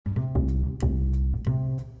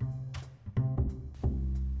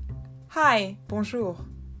Hi, bonjour.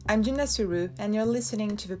 I'm Gina Suru, and you're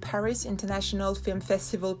listening to the Paris International Film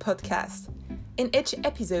Festival podcast. In each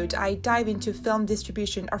episode, I dive into film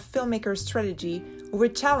distribution or filmmaker strategy or a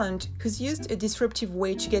challenge who's used a disruptive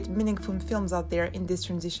way to get meaningful films out there in these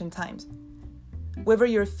transition times. Whether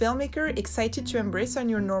you're a filmmaker excited to embrace on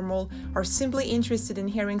your normal or simply interested in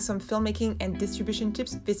hearing some filmmaking and distribution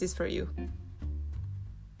tips, this is for you.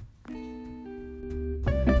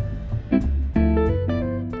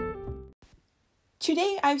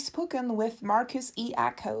 Today I've spoken with Marcus E.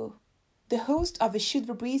 Acko, the host of the Shoot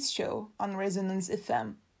the Breeze show on Resonance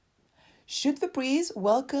FM. Shoot the Breeze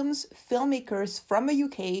welcomes filmmakers from the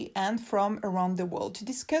UK and from around the world to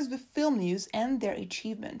discuss the film news and their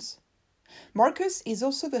achievements. Marcus is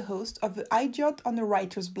also the host of the Idiot on the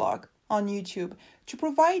Writer's blog on YouTube to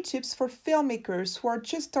provide tips for filmmakers who are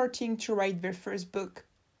just starting to write their first book.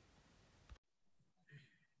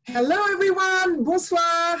 Hello everyone,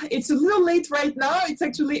 bonsoir. It's a little late right now. It's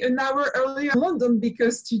actually an hour earlier in London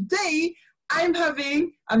because today I'm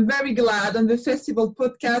very glad on the festival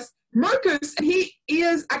podcast, Marcus. He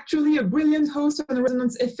is actually a brilliant host on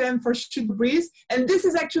Resonance FM for Shoot the Breeze. And this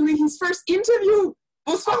is actually his first interview.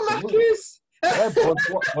 Bonsoir, Marcus.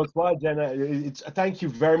 Bonsoir, Jenna. Thank you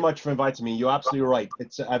very much for inviting me. You're absolutely right.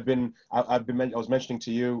 I was mentioning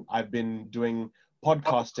to you, I've been doing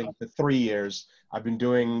podcasting for 3 years. I've been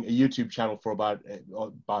doing a YouTube channel for about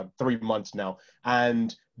 3 months now.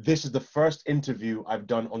 And this is the first interview I've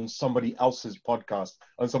done on somebody else's podcast,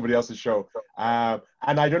 on somebody else's show. And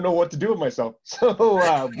I don't know what to do with myself.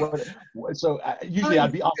 Usually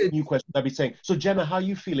I'd be asking you questions. I'd be saying, so Jenna, how are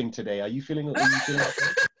you feeling today? Are you feeling okay?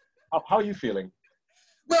 How are you feeling?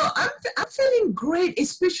 Well, I'm feeling great,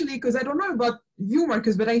 especially because I don't know about you,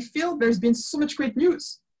 Marcus, but I feel there's been so much great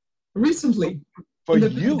news recently. For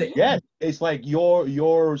you, yes. It's like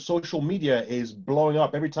your social media is blowing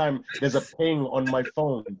up. Every time there's a ping on my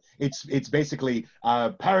phone, it's basically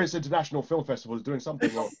Paris International Film Festival is doing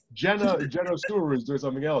something, or Jenna Suru is doing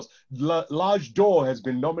something else. L'Age d'Or has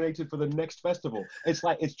been nominated for the next festival. It's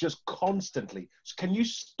like, it's just constantly. So can you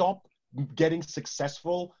stop getting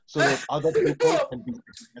successful so that other people can be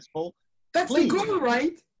successful? That's Please. The goal,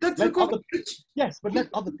 right? That's the goal. Yes, but let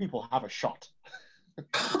other people have a shot.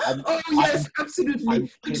 Yes, absolutely.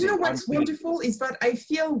 But you know what's wonderful is that I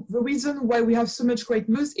feel the reason why we have so much great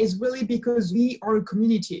news is really because we are a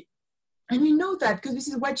community. And we know that because this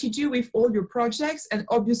is what you do with all your projects, and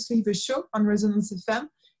obviously the show on Resonance FM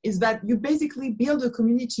is that you basically build a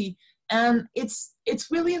community. And it's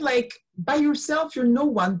really like by yourself, you're no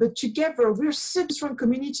one, but together we're such a strong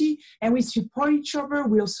community and we support each other.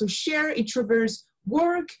 We also share each other's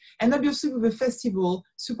work, and obviously with the festival,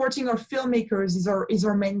 supporting our filmmakers is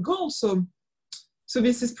our main goal. So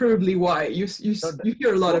this is probably why you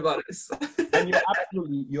hear a lot about us. And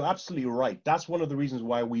you're absolutely right. That's one of the reasons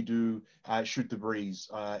why we do Shoot the Breeze,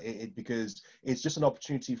 because it's just an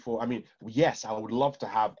opportunity for, yes, I would love to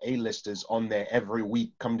have A-listers on there every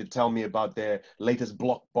week come to tell me about their latest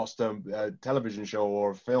blockbuster television show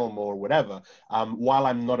or film or whatever. While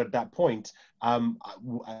I'm not at that point,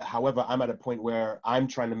 however, I'm at a point where I'm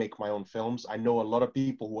trying to make my own films. I know a lot of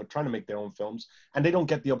people who are trying to make their own films, and they don't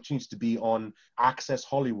get the opportunity to be on Access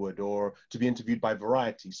Hollywood or to be interviewed by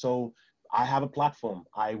Variety. So I have a platform.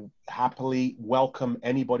 I happily welcome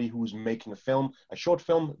anybody who's making a film, a short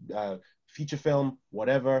film, feature film,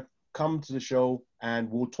 whatever. Come to the show and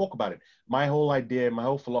we'll talk about it. My whole idea, my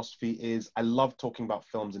whole philosophy is I love talking about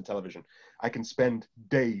films and television. I can spend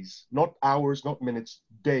days, not hours, not minutes,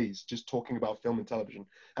 days, just talking about film and television.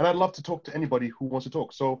 And I'd love to talk to anybody who wants to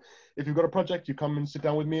talk. So if you've got a project, you come and sit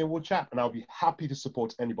down with me and we'll chat, and I'll be happy to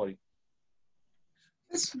support anybody.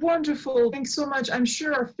 That's wonderful. Thanks so much. I'm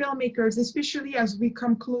sure our filmmakers, especially as we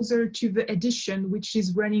come closer to the edition, which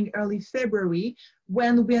is running early February,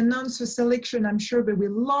 when we announce the selection, I'm sure they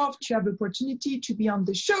will love to have the opportunity to be on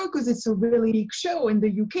the show because it's a really big show in the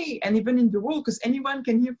UK and even in the world because anyone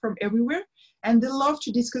can hear from everywhere. And they love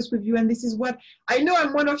to discuss with you. And this is what, I know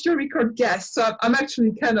I'm one of your record guests, so I'm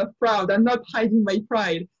actually kind of proud. I'm not hiding my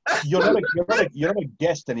pride. You're not a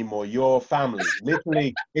guest anymore. You're family.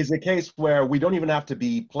 Literally, it's a case where we don't even have to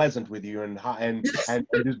be pleasant with you and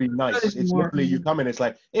just be nice. It's literally you come in. It's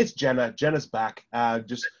like, it's Jenna. Jenna's back.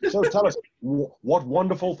 So tell us, what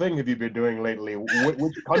wonderful thing have you been doing lately?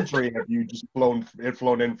 Which country have you just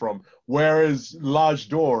flown in from? Where is L'Age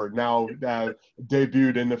d'Or now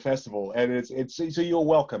debuted in the festival? And so you're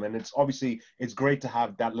welcome. And it's great to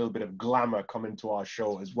have that little bit of glamour come into our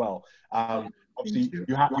show as well. Obviously,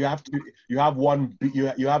 you have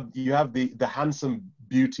the handsome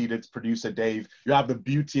beauty that's producer Dave. You have the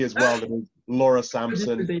beauty as well that is Laura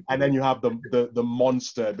Sampson, and then you have the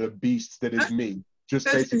monster, the beast that is me, just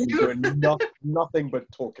basically doing nothing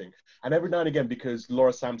but talking. And every now and again, because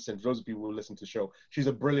Laura Sampson, for those of you who listen to the show, she's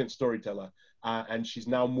a brilliant storyteller, and she's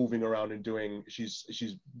now moving around and she's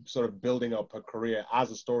sort of building up her career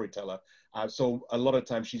as a storyteller. So a lot of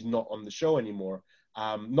times she's not on the show anymore.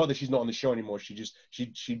 Not that she's not on the show anymore.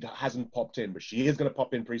 She hasn't popped in, but she is going to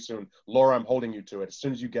pop in pretty soon. Laura, I'm holding you to it. As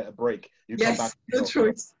soon as you get a break, you come back. No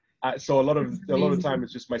choice. So a lot of time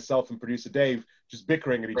it's just myself and producer Dave just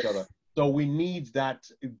bickering at each other. So we need that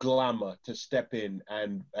glamour to step in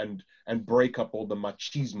and break up all the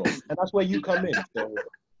machismo, and that's where you come in.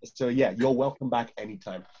 So yeah, you're welcome back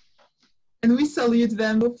anytime. And we salute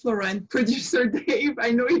them, both Laura and producer Dave. I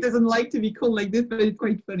know he doesn't like to be called like this, but it's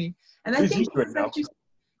quite funny. And I think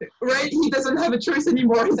right, he doesn't have a choice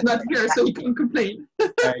anymore. He's not here, so he can't complain.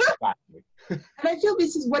 Exactly. And I feel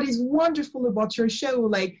this is what is wonderful about your show.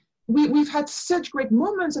 Like we've had such great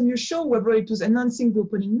moments on your show, whether it was announcing the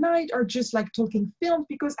opening night or just like talking films,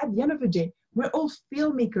 because at the end of the day, we're all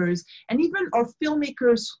filmmakers. And even our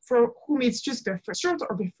filmmakers for whom it's just their first short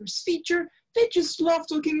or their first feature, they just love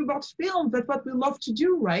talking about film. That's what we love to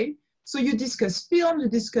do, right? So you discuss film, you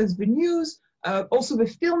discuss the news, also the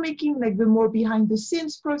filmmaking, like the more behind the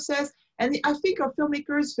scenes process. And I think our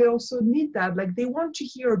filmmakers, they also need that. Like they want to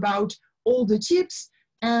hear about all the tips,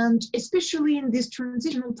 and especially in these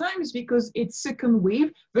transitional times, because it's second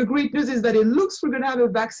wave. The great news is that it looks we're going to have a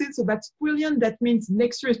vaccine, so that's brilliant. That means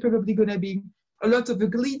next year is probably going to be a lot of the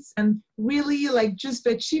glitz and really like just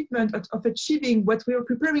the achievement of achieving what we are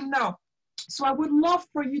preparing now. So I would love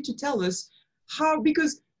for you to tell us how,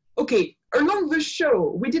 because, okay, along the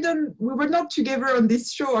show, we were not together on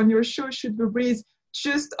this show, on your show, Shoot the Breeze,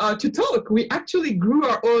 just to talk. We actually grew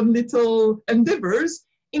our own little endeavors,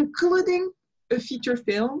 including a feature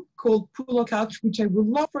film called Pull Out Couch, which I would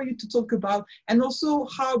love for you to talk about, and also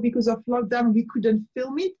how, because of lockdown, we couldn't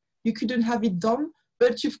film it, you couldn't have it done,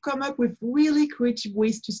 but you've come up with really creative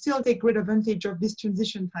ways to still take great advantage of these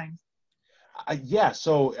transition times. Yeah,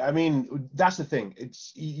 so I mean that's the thing.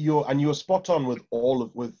 You're spot on with all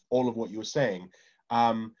of what you were saying.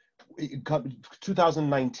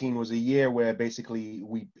 2019 was a year where basically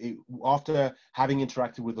after having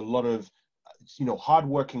interacted with a lot of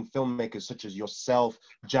hardworking filmmakers such as yourself,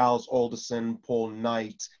 Giles Alderson, Paul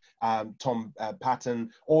Knight, Tom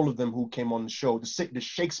Patton, all of them who came on the show, the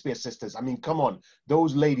Shakespeare sisters. I mean, come on,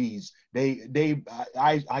 those ladies.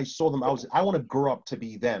 I saw them. I want to grow up to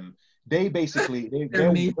be them. They basically,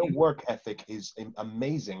 their work ethic is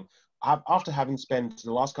amazing. After having spent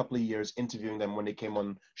the last couple of years interviewing them when they came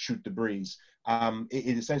on Shoot the Breeze,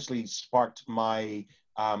 it essentially sparked my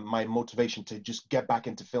motivation to just get back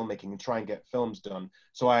into filmmaking and try and get films done.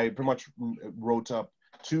 So I pretty much wrote up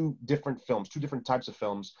two different types of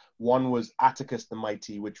films. One was Atticus the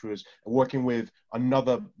Mighty, which was working with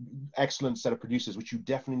another excellent set of producers, which you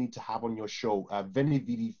definitely need to have on your show, Veni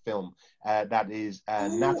Vidi Film. That is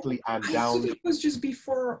Natalie Ann Downs. It was just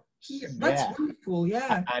before here. That's wonderful,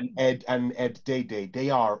 yeah. And Ed Day.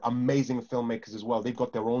 They are amazing filmmakers as well. They've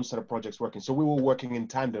got their own set of projects working. So we were working in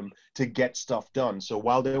tandem to get stuff done. So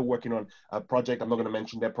while they were working on a project, I'm not going to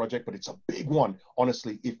mention their project, but it's a big one.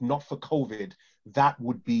 Honestly, if not for COVID, that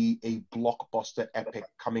would be a blockbuster epic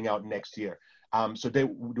coming out next year. So they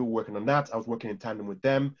were working on that. I was working in tandem with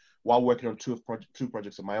them while working on two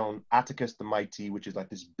projects of my own, Atticus the Mighty, which is like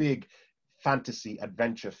this big fantasy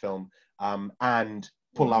adventure film, and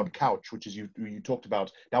Pull Out Couch, which is you talked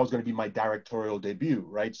about. That was going to be my directorial debut,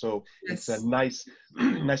 right? So It's a nice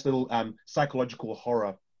little psychological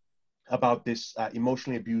horror about this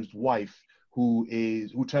emotionally abused wife who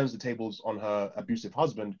turns the tables on her abusive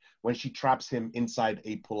husband when she traps him inside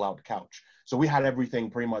a pull-out couch. So we had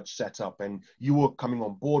everything pretty much set up, and you were coming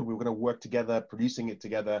on board. We were going to work together, producing it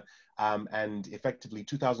together, and effectively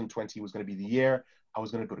 2020 was going to be the year. I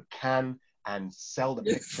was going to go to Cannes and sell the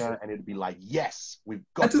picture, and it'd be like, yes, we've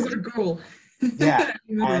got that was our goal. Yeah,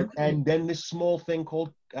 and then this small thing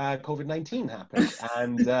called COVID-19 happened,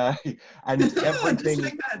 and everything,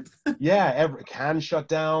 like that. Cannes shut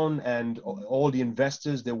down, and all the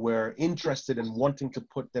investors that were interested in wanting to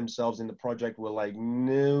put themselves in the project were like,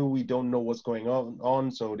 no, we don't know what's going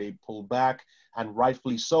on, so they pulled back, and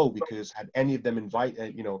rightfully so, because had any of them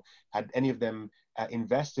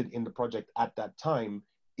invested in the project at that time,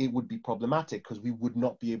 it would be problematic because we would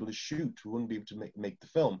not be able to shoot. We wouldn't be able to make the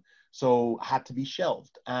film. So had to be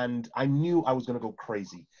shelved. And I knew I was going to go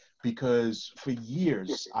crazy because for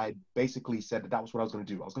years, I basically said that was what I was going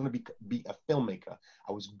to do. I was going to be a filmmaker.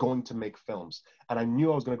 I was going to make films. And I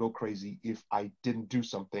knew I was going to go crazy if I didn't do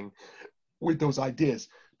something with those ideas.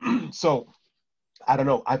 So I don't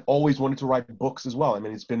know. I've always wanted to write books as well. I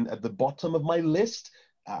mean, it's been at the bottom of my list.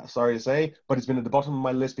 Sorry to say, but it's been at the bottom of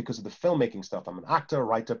my list because of the filmmaking stuff. I'm an actor,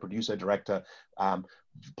 writer, producer, director,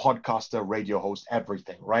 podcaster, radio host,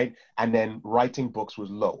 everything, right? And then writing books was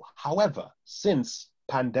low. However, since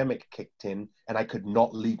pandemic kicked in and I could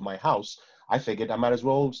not leave my house, I figured I might as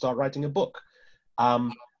well start writing a book.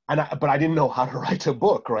 But I didn't know how to write a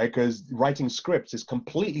book, right? Because writing scripts is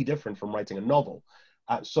completely different from writing a novel.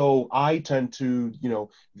 So I turned to, you know,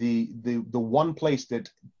 the one place that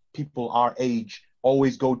people our age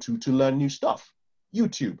always go to learn new stuff,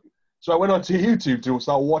 YouTube. So I went onto YouTube to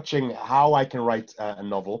start watching how I can write a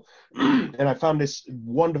novel. And I found this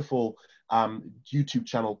wonderful YouTube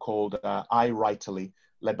channel called iWriterly,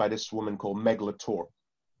 led by this woman called Meg Latour.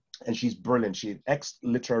 And she's brilliant. She's an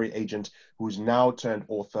ex-literary agent who's now turned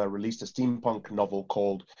author, released a steampunk novel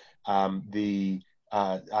called The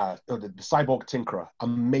Cyborg Tinkerer.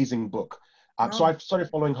 Amazing book. So I started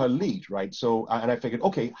following her lead, right? So, and I figured,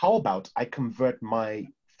 okay, how about I convert my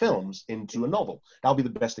films into a novel? That'll be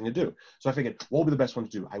the best thing to do. So I figured, what would be the best one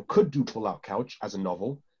to do? I could do Pull Out Couch as a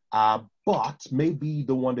novel, but maybe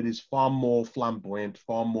the one that is far more flamboyant,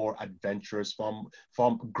 far more adventurous, far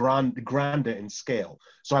grander in scale.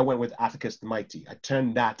 So I went with Atticus the Mighty. I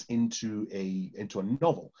turned that into a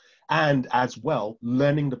novel. And as well,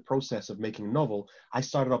 learning the process of making a novel, I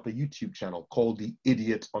started up a YouTube channel called The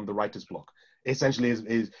Idiot on the Writer's Block. Essentially,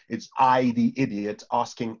 it's I, the idiot,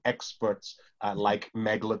 asking experts like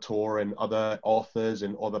Meg Latour and other authors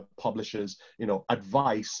and other publishers, you know,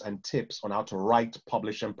 advice and tips on how to write,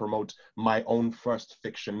 publish, and promote my own first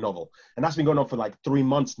fiction novel. And that's been going on for like 3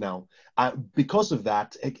 months now. Because of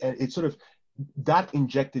that, it sort of, that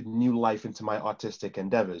injected new life into my artistic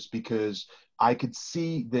endeavors, because I could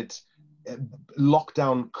see that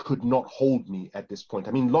lockdown could not hold me at this point.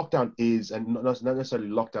 I mean, lockdown is, and not necessarily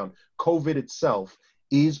lockdown, COVID itself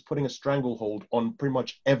is putting a stranglehold on pretty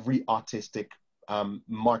much every artistic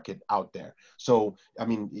market out there. So, I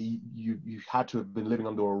mean, you had to have been living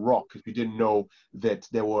under a rock if you didn't know that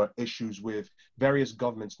there were issues with various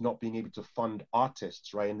governments not being able to fund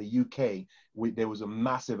artists, right? In the UK, there was a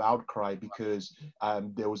massive outcry because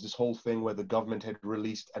there was this whole thing where the government had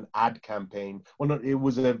released an ad campaign. Well, no, it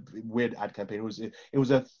was a weird ad campaign. It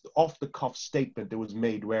was a off-the-cuff statement that was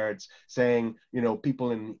made where it's saying, you know,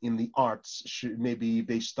 people in the arts should, maybe if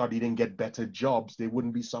they studied and get better jobs, they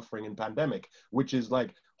wouldn't be suffering in pandemic, which is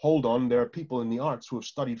like, hold on, there are people in the arts who have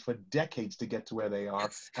studied for decades to get to where they are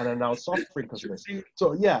and are now suffering because of this.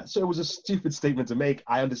 So yeah, so it was a stupid statement to make.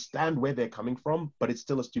 I understand where they're coming from, but it's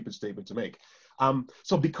still a stupid statement to make.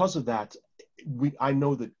 So because of that, I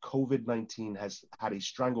know that COVID-19 has had a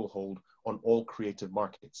stranglehold on all creative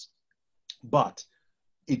markets, but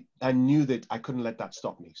I knew that I couldn't let that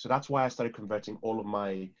stop me. So that's why I started converting all of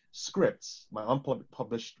my scripts, my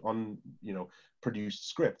unpublished, produced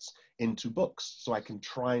scripts, into books, so I can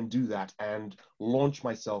try and do that and launch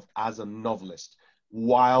myself as a novelist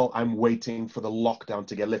while I'm waiting for the lockdown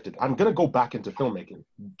to get lifted. I'm going to go back into filmmaking.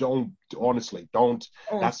 Honestly, don't.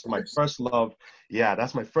 That's my first love. Yeah,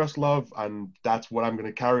 that's my first love, and that's what I'm going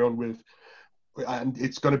to carry on with. And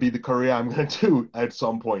it's going to be the career I'm going to do at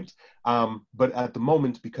some point. But at the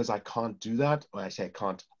moment, because I can't do that, when I say I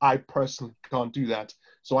can't, I personally can't do that.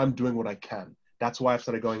 So I'm doing what I can. That's why I've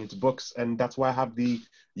started going into books. And that's why I have the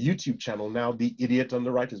YouTube channel now, The Idiot on the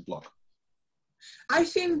Writer's Block. I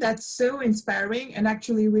think that's so inspiring and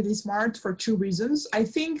actually really smart for 2 reasons. I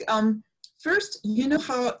think, first, you know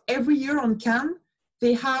how every year on Cannes,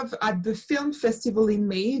 they have at the film festival in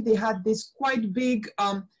May, they had this quite big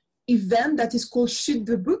event that is called Shoot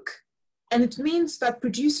the Book. And it means that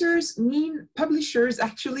publishers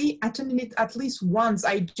actually attended it at least once.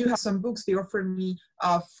 I do have some books they offered me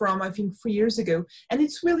from, I think, 3 years ago. And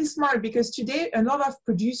it's really smart because today a lot of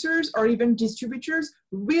producers or even distributors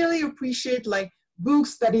really appreciate like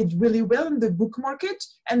books that did really well in the book market,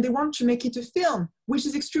 and they want to make it a film, which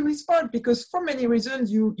is extremely smart because for many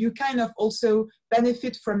reasons, you kind of also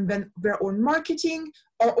benefit from their own marketing.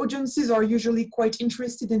 Our audiences are usually quite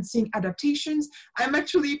interested in seeing adaptations. I'm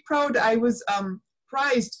actually proud I was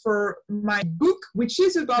prized for my book, which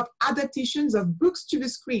is about adaptations of books to the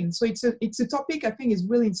screen. So it's a topic I think is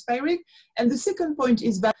really inspiring. And the second point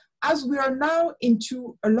is that as we are now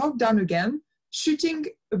into a lockdown again, shooting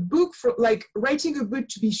a book writing a book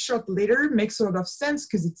to be shot later makes a lot of sense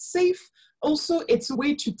because it's safe. Also, it's a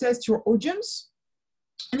way to test your audience.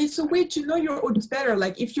 And it's a way to know your audience better.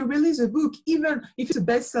 Like if you release a book, even if it's a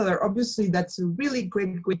bestseller, obviously that's a really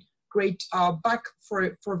great back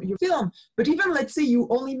for your film. But even let's say you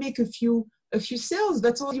only make a few a few sales,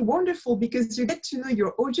 that's already wonderful because you get to know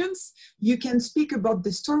your audience, you can speak about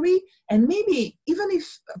the story, and maybe even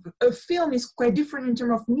if a film is quite different in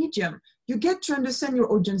terms of medium, you get to understand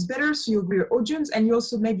your audience better, so you know your audience, and you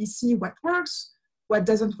also maybe see what works, what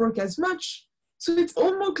doesn't work as much. So it's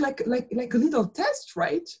almost like a little test,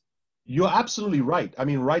 right? You're absolutely right. I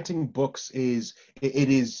mean, writing books it's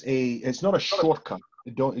not a shortcut.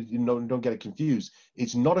 Don't get it confused.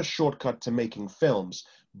 It's not a shortcut to making films.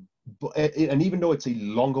 And even though it's a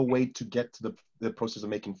longer way to get to the process of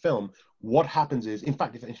making film, what happens is, in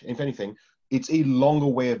fact, if anything, it's a longer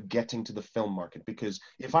way of getting to the film market. Because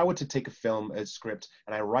if I were to take a film, a script,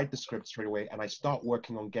 and I write the script straight away, and I start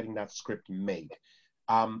working on getting that script made,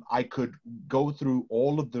 I could go through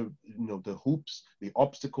all of the hoops, the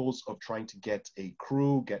obstacles of trying to get a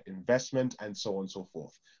crew, get investment, and so on and so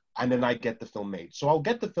forth. And then I get the film made. So I'll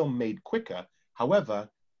get the film made quicker. However,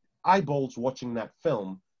 eyeballs watching that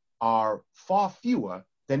film are far fewer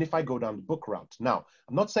than if I go down the book route. Now,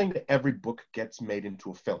 I'm not saying that every book gets made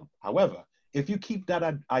into a film. However, if you keep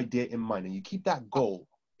that idea in mind and you keep that goal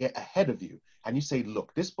ahead of you, and you say,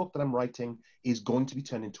 look, this book that I'm writing is going to be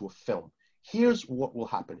turned into a film. Here's what will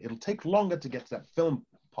happen. It'll take longer to get to that film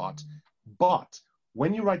part, but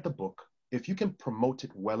when you write the book, if you can promote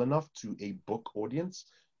it well enough to a book audience,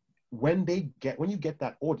 when you get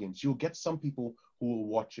that audience, you'll get some people who will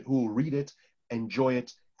watch it, who will read it, enjoy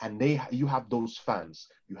it, and you have those fans.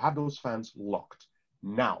 You have those fans locked.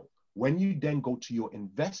 Now, when you then go to your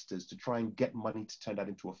investors to try and get money to turn that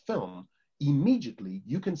into a film, immediately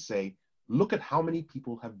you can say, look at how many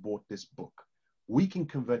people have bought this book. We can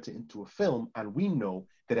convert it into a film, and we know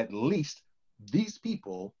that at least these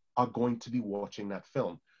people are going to be watching that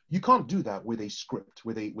film. You can't do that with a script,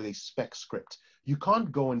 with a spec script. You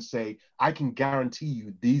can't go and say, I can guarantee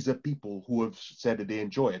you these are people who have said that they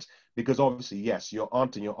enjoy it. Because obviously, yes, your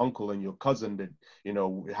aunt and your uncle and your cousin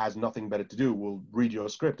that, has nothing better to do will read your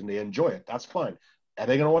script and they enjoy it. That's fine. Are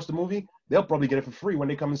they going to watch the movie? They'll probably get it for free when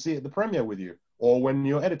they come and see it at the premiere with you or when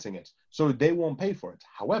you're editing it. So they won't pay for it.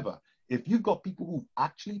 However, if you've got people who've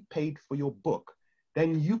actually paid for your book,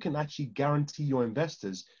 then you can actually guarantee your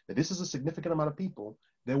investors that this is a significant amount of people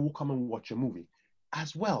that will come and watch your movie.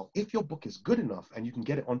 As well, if your book is good enough and you can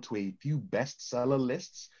get it onto a few bestseller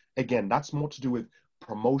lists, again, that's more to do with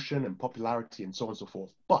promotion and popularity and so on and so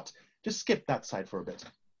forth. But just skip that side for a bit.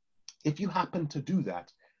 If you happen to do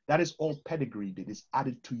that, that is all pedigree that is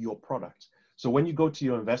added to your product. So when you go to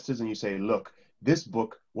your investors and you say, look, this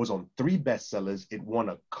book was on 3 bestsellers. It won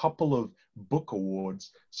a couple of book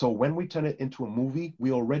awards. So when we turn it into a movie,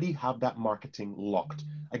 we already have that marketing locked.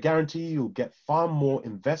 I guarantee you'll get far more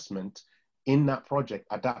investment in that project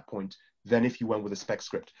at that point than if you went with a spec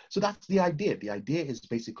script. So that's the idea. The idea is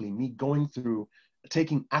basically me going through,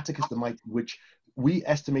 taking Atticus the Mighty, which we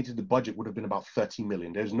estimated the budget would have been about 30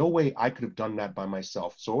 million. There's no way I could have done that by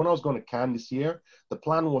myself. So when I was going to Cannes this year, the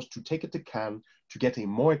plan was to take it to Cannes to get a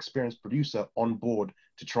more experienced producer on board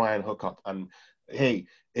to try and hook up. And hey,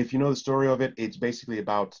 if you know the story of it, it's basically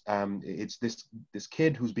about, it's this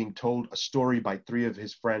kid who's being told a story by 3 of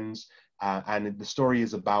his friends. And the story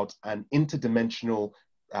is about an interdimensional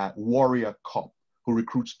warrior cop who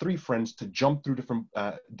recruits 3 friends to jump through different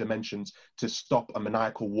dimensions to stop a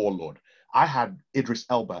maniacal warlord. I had Idris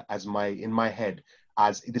Elba in my head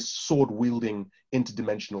as this sword-wielding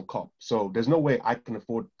interdimensional cop. So there's no way I can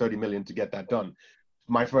afford 30 million to get that done.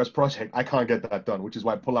 My first project, I can't get that done, which is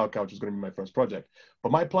why Pull-Out Couch is going to be my first project.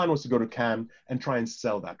 But my plan was to go to Cannes and try and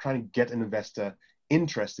sell that, try and get an investor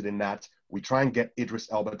interested in that. We try and get Idris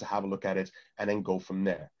Elba to have a look at it and then go from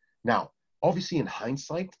there. Now, obviously, in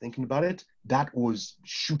hindsight, thinking about it, that was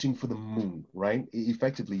shooting for the moon, right?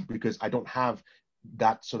 Effectively, because I don't have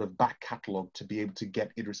that sort of back catalog to be able to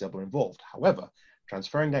get Idris Elba involved. However,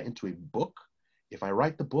 transferring that into a book, if I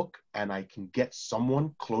write the book and I can get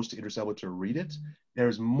someone close to Idris Elba to read it, there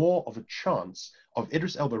is more of a chance of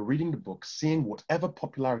Idris Elba reading the book, seeing whatever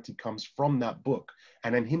popularity comes from that book,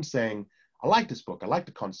 and then him saying, I like this book, I like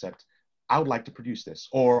the concept, I would like to produce this,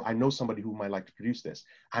 or I know somebody who might like to produce this.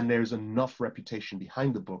 And there's enough reputation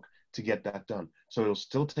behind the book to get that done. So it'll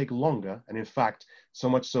still take longer. And in fact, so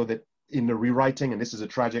much so that in the rewriting, and this is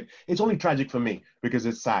it's only tragic for me because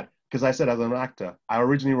it's sad. Because I said as an actor, I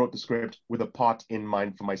originally wrote the script with a part in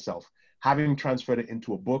mind for myself. Having transferred it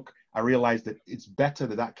into a book, I realized that it's better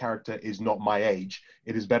that that character is not my age.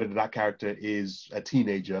 It is better that that character is a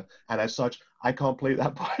teenager. And as such, I can't play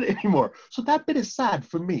that part anymore. So that bit is sad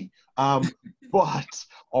for me. But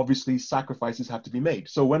obviously sacrifices have to be made.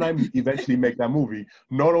 So when I eventually make that movie,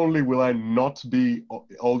 not only will I not be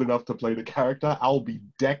old enough to play the character, I'll be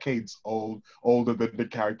decades older than the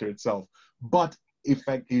character itself. But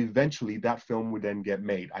eventually that film would then get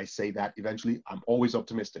made. I say that eventually. I'm always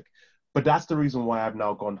optimistic. But that's the reason why I've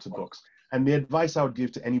now gone to books. And the advice I would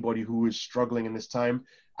give to anybody who is struggling in this time,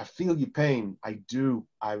 I feel your pain. I do.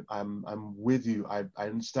 I'm with you. I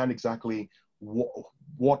understand exactly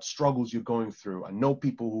what struggles you're going through. I know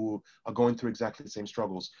people who are going through exactly the same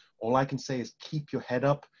struggles. All I can say is keep your head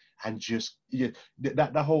up and just,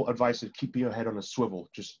 that whole advice of keeping your head on a swivel.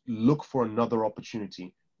 Just look for another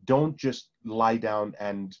opportunity. Don't just lie down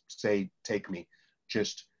and say, take me.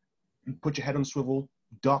 Just put your head on a swivel,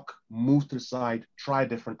 duck, move to the side, try a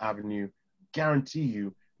different avenue. Guarantee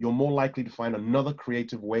you, you're more likely to find another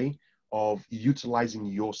creative way of utilizing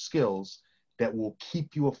your skills that will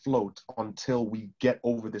keep you afloat until we get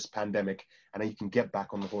over this pandemic, and then you can get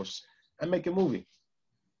back on the horse and make a movie.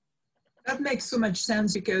 That makes so much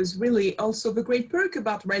sense, because really also the great perk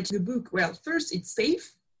about writing a book, well, first it's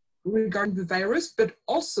safe regarding the virus, but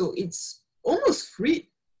also it's almost free.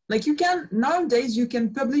 Like nowadays you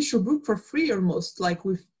can publish your book for free almost, like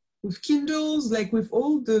with Kindles, like with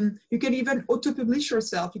you can even auto-publish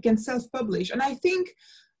yourself, you can self-publish. And I think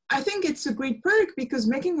it's a great perk, because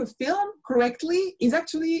making a film correctly is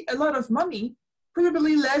actually a lot of money,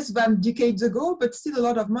 probably less than decades ago, but still a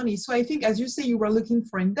lot of money. So I think, as you say, you were looking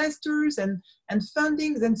for investors and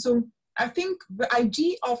fundings. And so I think the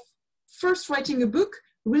idea of first writing a book,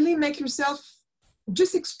 really make yourself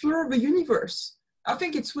just explore the universe. I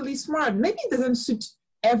think it's really smart. Maybe it doesn't suit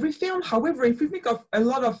every film. However, if you think of a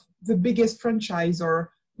lot of the biggest franchise,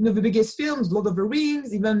 or the biggest films, Lord of the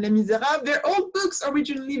Rings, even Les Miserables, they're all books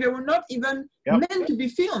originally. They were not even meant to be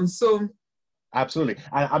films. So absolutely.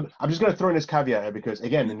 I'm just going to throw in this caveat here, because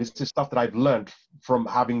again, and this is stuff that I've learned from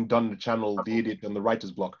having done the channel The Idiot and the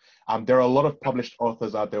Writer's Block. There are a lot of published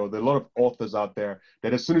authors out there, or there are a lot of authors out there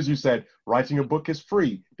that as soon as you said writing a book is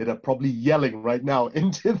free, that are probably yelling right now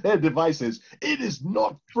into their devices, it is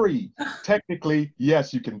not free. Technically,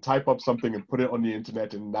 yes, you can type up something and put it on the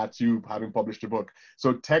internet, and that's you having published a book.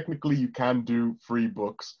 So technically you can do free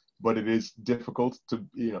books, but it is difficult to,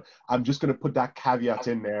 I'm just going to put that caveat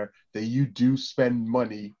in there, that you do spend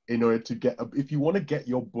money in order to get, if you want to get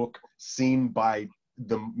your book seen by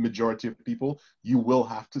the majority of people, you will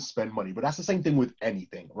have to spend money. But that's the same thing with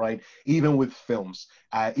anything, right? Even with films,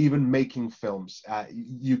 even making films,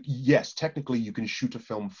 yes, technically you can shoot a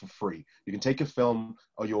film for free. You can take a film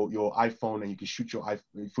or your iPhone, and you can shoot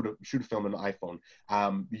shoot a film on an iPhone,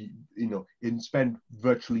 and spend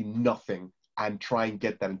virtually nothing and try and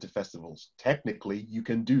get that into festivals. Technically, you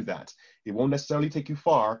can do that. It won't necessarily take you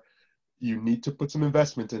far. You need to put some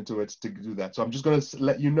investment into it to do that. So I'm just going to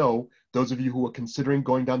let you know, those of you who are considering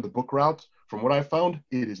going down the book route, from what I found,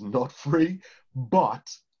 it is not free, but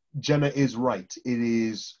Jenna is right. It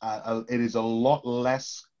is a lot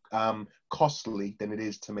less costly than it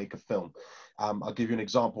is to make a film. I'll give you an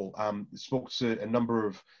example. Spoke to a number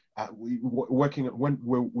of, we were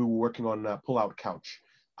working on Pull Out Couch.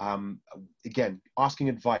 Again, asking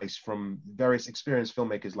advice from various experienced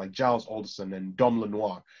filmmakers like Giles Alderson and Dom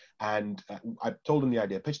Lenoir. And I told them the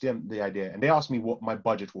idea, pitched them the idea, and they asked me what my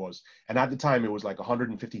budget was. And at the time, it was like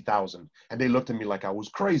 150,000. And they looked at me like I was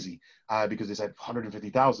crazy, because they said,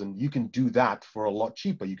 150,000, you can do that for a lot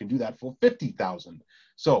cheaper. You can do that for 50,000.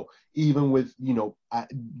 So even with,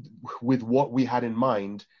 with what we had in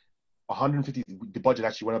mind, 150, the budget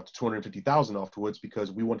actually went up to 250,000 afterwards,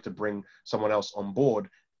 because we wanted to bring someone else on board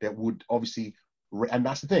that would obviously, and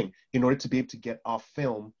that's the thing, in order to be able to get our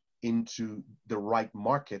film into the right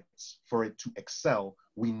markets for it to excel,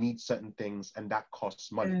 we need certain things, and that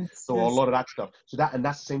costs money. A lot of that stuff. And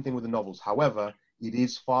that's the same thing with the novels. However, it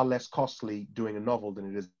is far less costly doing a novel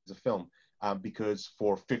than it is a film, because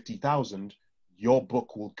for 50,000, your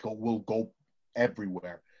book will go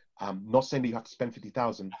everywhere. Not saying that you have to spend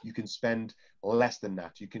 50,000. You can spend less than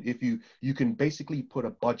that. You can basically put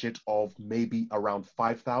a budget of maybe around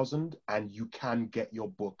 5,000, and you can get your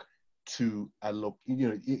book to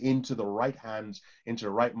into the right hands, into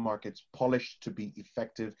the right markets, polished to be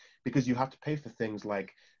effective, because you have to pay for things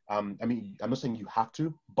like, I'm not saying you have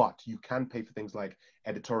to, but you can pay for things like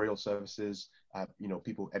editorial services,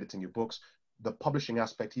 people editing your books. The publishing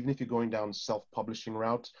aspect, even if you're going down self-publishing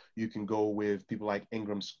route, you can go with people like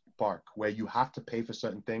Ingram Spark, where you have to pay for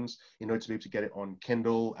certain things in order to be able to get it on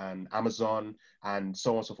Kindle and Amazon and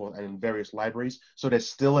so on and so forth, and in various libraries. So there's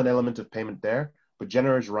still an element of payment there, but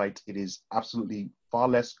Jenna is right. It is absolutely far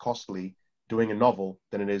less costly doing a novel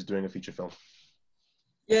than it is doing a feature film.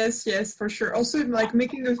 Yes, for sure. Also, like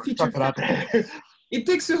making a feature film, it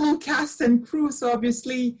takes a whole cast and crew. So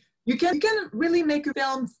obviously, you can really make a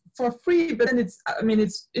film for free, but then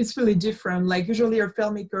it's really different. Like usually our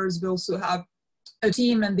filmmakers will also have a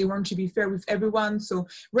team and they want to be fair with everyone. So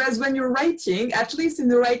whereas when you're writing, at least in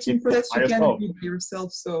the writing process, you can be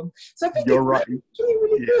yourself. So I think you're right. It's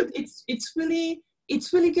really good.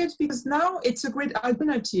 It's really good because now it's a great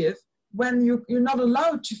alternative when you're not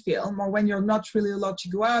allowed to film, or when you're not really allowed to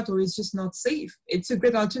go out, or it's just not safe. It's a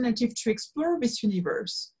great alternative to explore this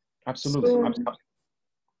universe. Absolutely. So,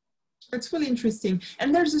 that's really interesting.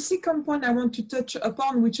 And there's a second point I want to touch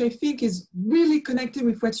upon, which I think is really connected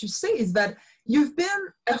with what you say, is that you've been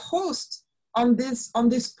a host on this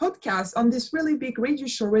podcast, on this really big radio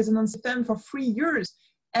show, Resonance FM, for 3 years.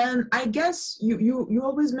 And I guess you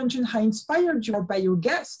always mention how inspired you are by your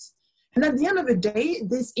guests. And at the end of the day,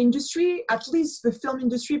 this industry, at least the film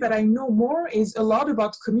industry that I know more, is a lot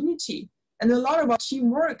about community and a lot about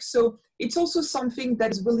teamwork. So it's also something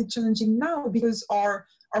that is really challenging now, because our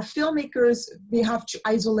filmmakers, they have to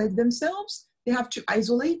isolate themselves. They have to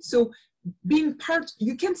isolate. So being part,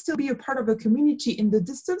 you can still be a part of a community in the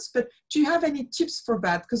distance, but do you have any tips for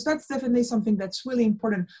that? Because that's definitely something that's really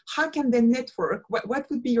important. How can they network? What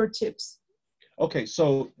would be your tips? Okay,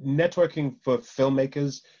 so networking for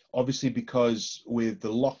filmmakers, obviously, because with the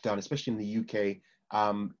lockdown, especially in the UK,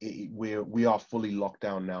 we are fully locked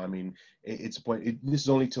down now. I mean, this is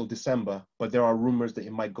only till December, but there are rumors that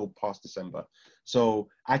it might go past December. So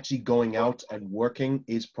actually going out and working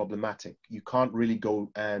is problematic. You can't really go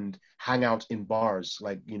and hang out in bars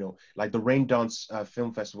like the Raindance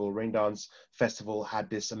Film Festival. Raindance Festival had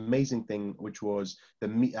this amazing thing, which was I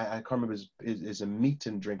can't remember, is a meet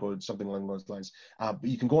and drink or something along those lines. But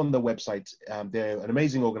you can go on their website. They're an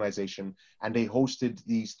amazing organization, and they hosted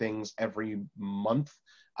these things every month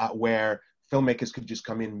where filmmakers could just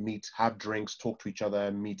come in, meet, have drinks, talk to each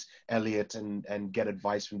other, meet Elliot and get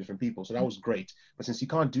advice from different people. So that was great. But since you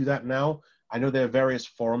can't do that now, I know there are various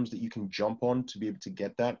forums that you can jump on to be able to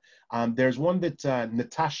get that. There's one that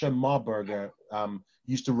Natasha Marburger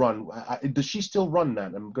used to run. Does she still run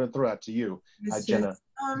that? I'm going to throw that to you, Jenna.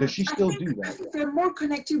 Does she still do that? I think they're more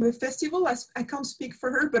connected with festival. I can't speak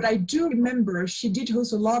for her, but I do remember she did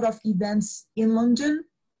host a lot of events in London.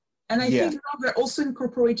 And I think now they're also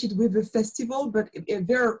incorporated with the festival, but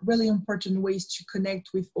they're really important ways to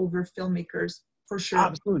connect with other filmmakers, for sure.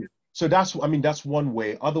 Absolutely. So that's one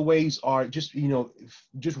way. Other ways are in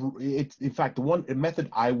fact, a method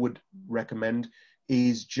I would recommend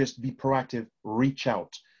is just be proactive, reach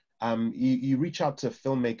out. You reach out to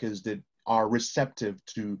filmmakers that are receptive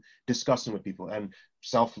to discussing with people, and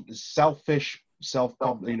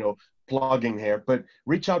plugging here, but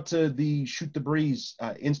reach out to the Shoot the Breeze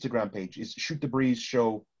Instagram page. It's Shoot the Breeze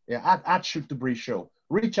Show. At Shoot the Breeze Show.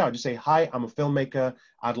 Reach out, just say, hi, I'm a filmmaker.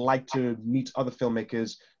 I'd like to meet other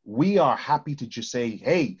filmmakers. We are happy to just say,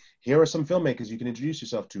 hey, here are some filmmakers you can introduce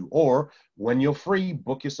yourself to. Or when you're free,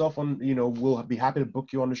 book yourself on, we'll be happy to book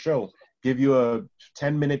you on the show. Give you a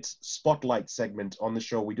 10-minute spotlight segment on the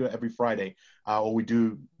show. We do it every Friday, or we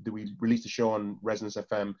release the show on Resonance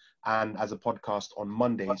FM and as a podcast on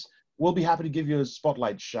Mondays. We'll be happy to give you a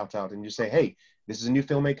spotlight shout out and just say, hey, this is a new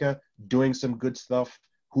filmmaker doing some good stuff.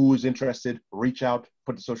 Who is interested? Reach out,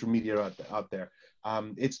 put the social media out there.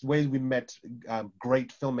 It's the way we met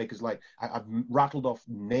great filmmakers. Like I've rattled off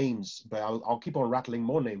names, but I'll keep on rattling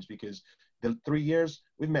more names, because the 3 years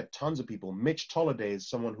we've met tons of people. Mitch Tolliday is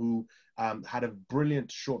someone who had a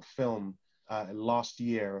brilliant short film last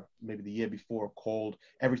year, maybe the year before, called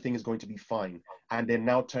Everything is Going to Be Fine. And they're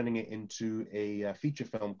now turning it into a feature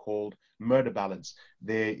film called Murder Ballads.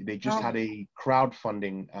 They just had a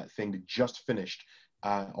crowdfunding thing that just finished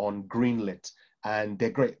on Greenlit. And they're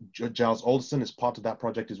great. Giles Alderson is part of that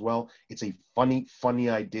project as well. It's a funny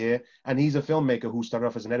idea. And he's a filmmaker who started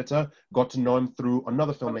off as an editor, got to know him through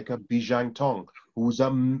another filmmaker, Bijang Tong, who's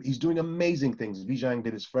he's doing amazing things. Bijang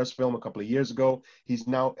did his first film a couple of years ago. He's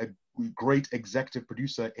now a great executive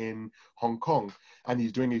producer in Hong Kong, and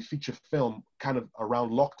he's doing a feature film kind of around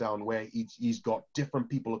lockdown where he's got different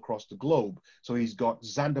people across the globe. So he's got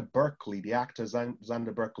Xander Berkeley, the actor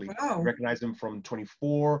Xander Berkeley. Wow. You recognize him from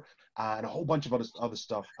 24 and a whole bunch of other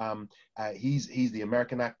stuff. He's the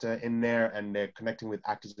American actor in there, and they're connecting with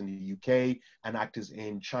actors in the UK and actors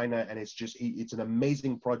in China, and it's an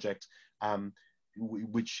amazing project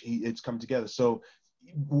it's come together. So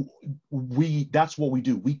that's what we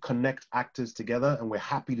do. We connect actors together, and we're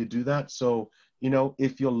happy to do that. So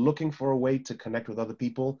if you're looking for a way to connect with other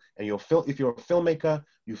people, and if you're a filmmaker,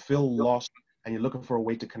 you feel lost and you're looking for a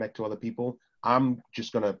way to connect to other people, I'm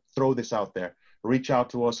just gonna throw this out there. Reach out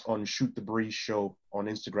to us on Shoot the Breeze Show on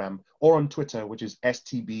Instagram, or on Twitter, which is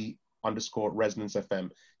STB_Resonance FM.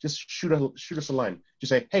 Just shoot us a line. Just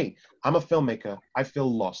say, hey, I'm a filmmaker. I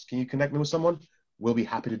feel lost. Can you connect me with someone? we'll be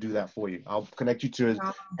happy to do that for you. I'll connect you to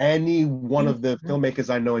any one of the filmmakers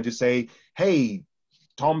I know and just say, hey,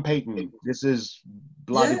 Tom Payton, this is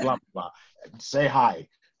blah, blah, blah. Say hi.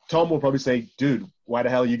 Tom will probably say, dude, why the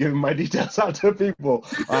hell are you giving my details out to people?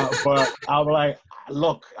 But I'll be like,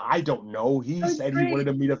 look, I don't know. He said he wanted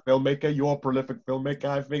to meet a filmmaker. You're a prolific filmmaker.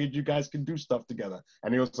 I figured you guys can do stuff together.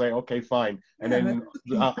 And he'll say, okay, fine. And then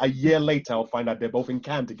a year later, I'll find out they're both in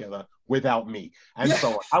Cannes together without me. And so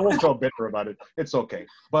on. I won't feel bitter about it. It's okay.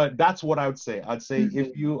 But that's what I would say. I'd say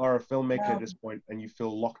if you are a filmmaker at this point and you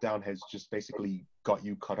feel lockdown has just basically got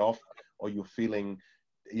you cut off, or you're feeling,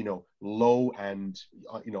 you know, low and,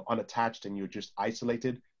 you know, unattached, and you're just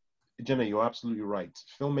isolated, Jenna, you're absolutely right.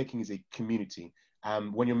 Filmmaking is a community.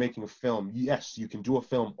 When you're making a film, yes, you can do a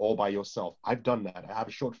film all by yourself. I've done that. I have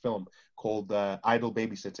a short film called Idle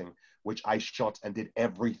Babysitting, which I shot and did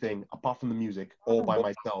everything apart from the music all by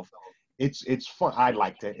myself. It's fun. I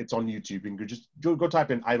liked it. It's on YouTube. You can just go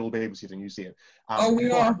type in Idle Babysitting. You see it.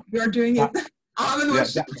 We are doing it.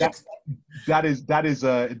 That's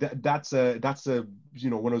a you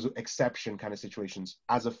know, one of those exception kind of situations.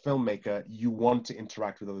 As a filmmaker, you want to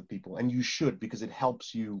interact with other people, and you should, because it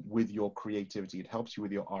helps you with your creativity. It helps you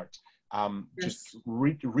with your art. Just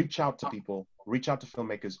reach out to people, reach out to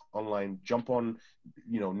filmmakers online, jump on,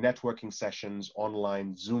 you know, networking sessions,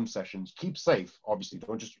 online Zoom sessions. Keep safe, obviously.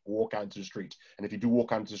 Don't just walk out into the street. And if you do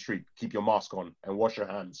walk out into the street, keep your mask on and wash your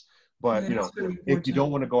hands. But, you know, if you don't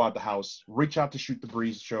want to go out the house, reach out to Shoot the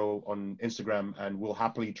Breeze Show on Instagram, and we'll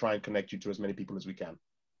happily try and connect you to as many people as we can.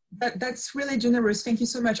 That's really generous. Thank you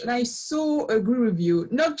so much. And I so agree with you,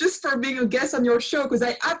 not just for being a guest on your show, because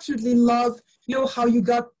I absolutely love, you know, how you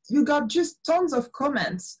got just tons of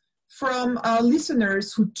comments from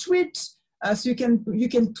listeners who tweet. So you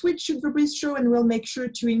can tweet Shoot the Breeze Show, and we'll make sure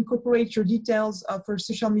to incorporate your details for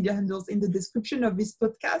social media handles in the description of this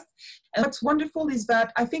podcast. And what's wonderful is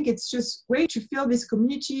that I think it's just great to feel this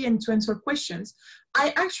community and to answer questions.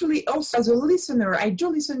 I actually also, as a listener, I do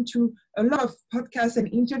listen to a lot of podcasts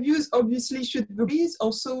and interviews, obviously Shoot the Breeze,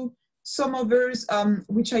 also some others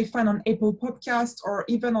which I find on Apple Podcasts or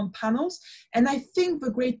even on panels. And I think the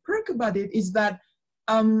great perk about it is that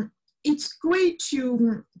it's great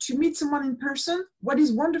to meet someone in person. What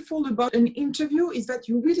is wonderful about an interview is that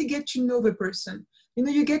you really get to know the person. You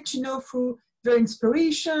know, you get to know through their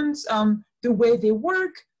inspirations, the way they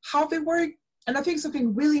work, how they work. And I think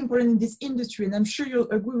something really important in this industry, and I'm sure you'll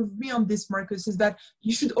agree with me on this, Marcus, is that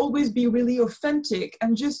you should always be really authentic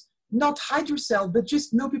and just not hide yourself, but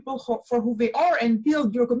just know people for who they are and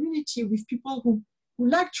build your community with people who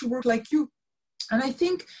like to work like you. And I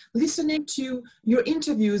think listening to your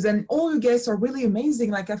interviews, and all your guests are really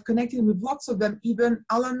amazing. Like, I've connected with lots of them, even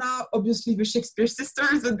Alana, obviously the Shakespeare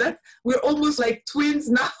sisters, and that we're almost like twins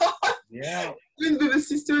now. Yeah. Twins with the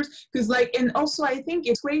sisters. Because and also I think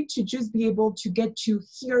it's great to just be able to get to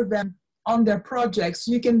hear them on their projects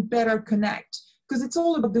so you can better connect. Because it's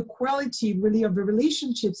all about the quality really of the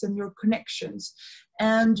relationships and your connections.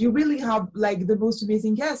 And you really have like the most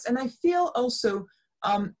amazing guests. And I feel also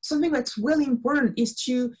something that's really important is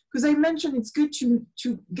because I mentioned it's good to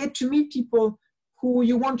get to meet people who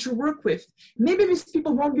you want to work with. Maybe these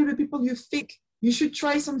people won't be the people you think. You should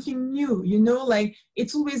try something new, you know, like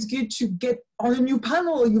it's always good to get on a new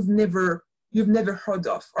panel you've never heard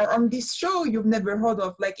of, or on this show you've never heard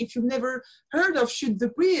of. Like, if you've never heard of Shoot the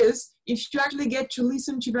Breeze, if you actually get to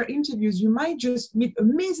listen to their interviews, you might just meet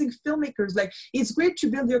amazing filmmakers. Like, it's great to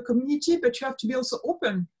build your community, but you have to be also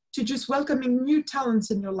open to just welcoming new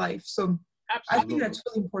talents in your life. So absolutely. I think that's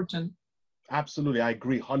really important. Absolutely. I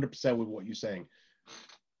agree 100% with what you're saying.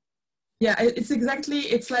 Yeah, it's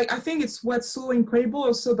like, I think it's what's so incredible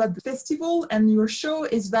also about the festival and your show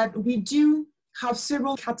is that we do have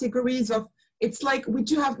several categories of, it's like we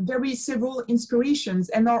do have very several inspirations,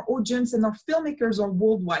 and our audience and our filmmakers are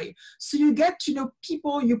worldwide. So you get to know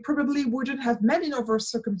people you probably wouldn't have met in other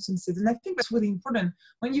circumstances. And I think that's really important.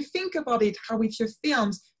 When you think about it, how with your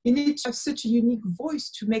films, you need to have such a unique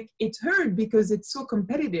voice to make it heard because it's so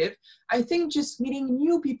competitive. I think just meeting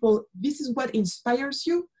new people, this is what inspires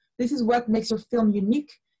you. This is what makes your film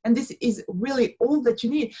unique. And this is really all that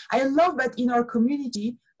you need. I love that in our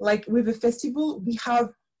community, like with the festival, we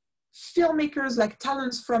have filmmakers, like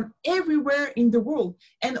talents from everywhere in the world,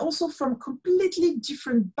 and also from completely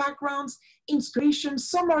different backgrounds, inspirations.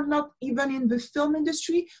 Some are not even in the film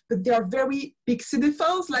industry, but they are very big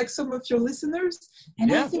cinephiles, like some of your listeners.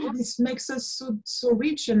 And I think this makes us so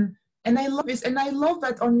rich. And I love this. And I love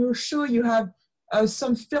that on your show, you have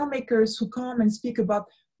some filmmakers who come and speak about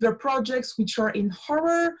their projects, which are in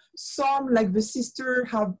horror. Some, like the sister,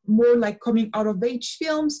 have more like coming out of age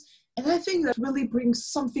films. And I think that really brings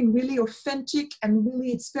something really authentic and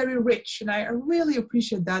really, it's very rich. And I really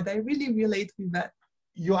appreciate that. I really relate with that.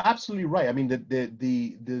 You're absolutely right. I mean,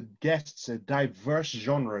 the guests, diverse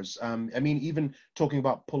genres. I mean, even talking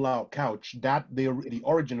about Pull Out Couch, that the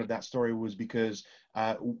origin of that story was because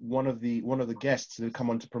one of the guests that come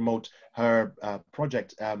on to promote her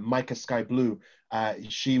project, Micah Sky Blue,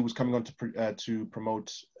 she was coming on to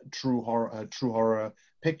promote True Horror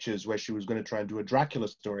Pictures, where she was going to try and do a Dracula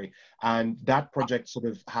story, and that project sort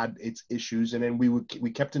of had its issues, and then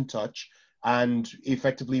we kept in touch. And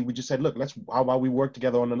effectively, we just said, look, how about we work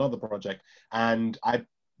together on another project? And I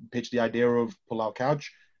pitched the idea of Pull Out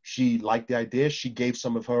Couch. She liked the idea. She gave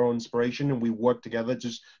some of her own inspiration, and we worked together,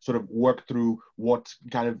 just sort of worked through what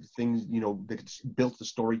kind of things, they built the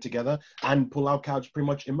story together, and Pull Out Couch pretty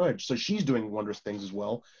much emerged. So she's doing wondrous things as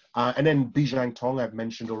well. And then Bijang Tong, I've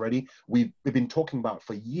mentioned already, we've been talking about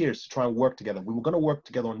for years to try and work together. We were going to work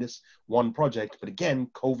together on this one project, but again,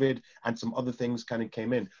 COVID and some other things kind of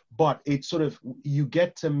came in. But it's sort of, you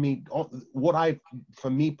get to meet, for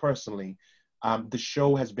me personally, the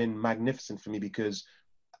show has been magnificent for me because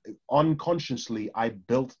unconsciously I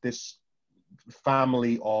built this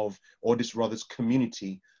family this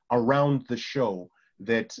community around the show,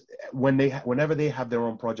 that whenever they have their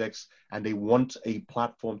own projects and they want a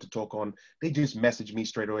platform to talk on, they just message me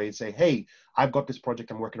straight away and say, hey, I've got this project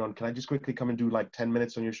I'm working on, can I just quickly come and do like 10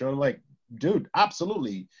 minutes on your show? I'm like, dude,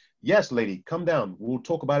 absolutely, yes, lady, come down, we'll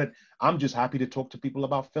talk about it. I'm just happy to talk to people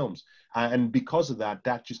about films. And because of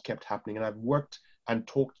that just kept happening, and I've worked and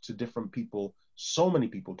talked to different people, so many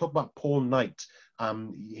people. Talk about Paul Knight.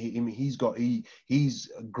 He's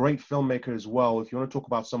a great filmmaker as well. If you want to talk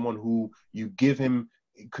about someone who you give him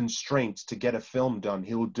constraints to get a film done,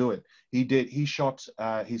 he'll do it. He shot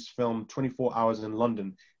his film 24 Hours in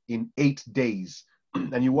London in 8 days.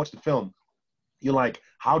 And you watch the film, you're like,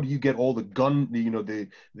 how do you get all the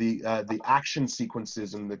the action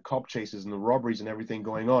sequences and the cop chases and the robberies and everything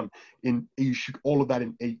going on you shoot all of that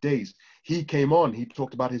in 8 days? He came on, he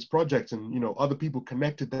talked about his projects, and other people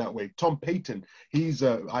connected that way. Tom Payton, he's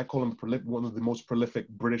I call him one of the most prolific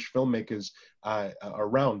British filmmakers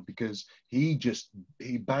around, because he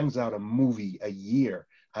bangs out a movie a year.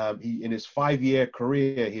 In his 5-year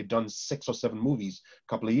career, he had done 6 or 7 movies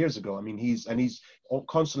a couple of years ago. I mean, he's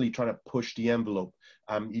constantly trying to push the envelope.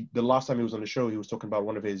 The last time he was on the show, he was talking about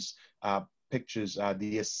one of his pictures,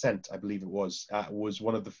 The Ascent, I believe it was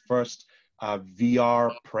one of the first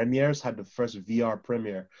VR premieres, had the first VR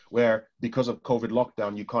premiere, where because of COVID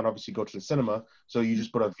lockdown, you can't obviously go to the cinema. So you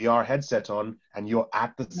just put a VR headset on and you're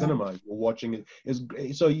at the cinema, you're watching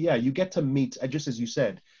it. So yeah, you get to meet, just as you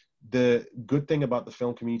said, the good thing about the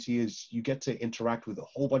film community is you get to interact with a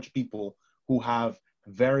whole bunch of people who have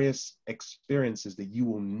various experiences that you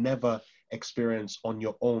will never experience on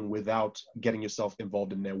your own without getting yourself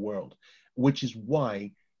involved in their world, which is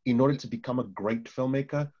why in order to become a great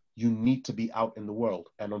filmmaker, you need to be out in the world.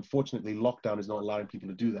 And unfortunately, lockdown is not allowing people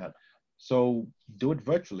to do that. So do it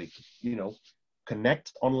virtually,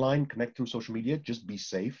 connect online, connect through social media, just be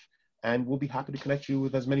safe, and we'll be happy to connect you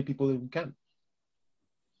with as many people as we can.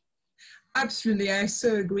 Absolutely, I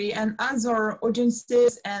so agree. And as our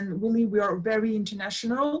audiences, and really we are very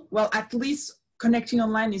international, well, at least connecting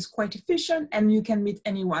online is quite efficient and you can meet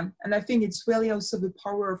anyone. And I think it's really also the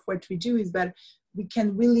power of what we do, is that we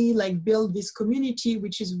can really build this community,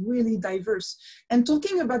 which is really diverse. And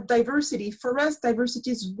talking about diversity, for us,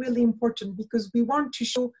 diversity is really important because we want to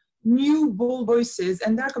show new, bold voices,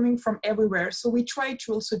 and they're coming from everywhere. So we try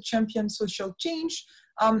to also champion social change.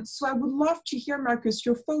 So I would love to hear, Marcus,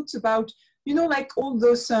 your thoughts about, all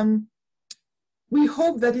those, we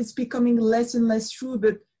hope that it's becoming less and less true,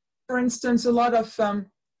 but for instance, a lot of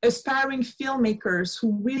aspiring filmmakers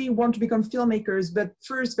who really want to become filmmakers, but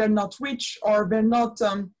first they're not rich, or they're not,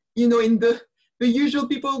 in the usual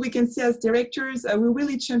people we can see as directors. We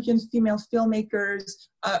really champion female filmmakers,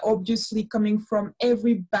 obviously coming from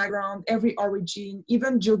every background, every origin,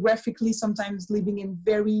 even geographically, sometimes living in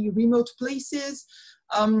very remote places.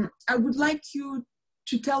 I would like you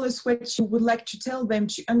to tell us what you would like to tell them,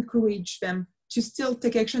 to encourage them to still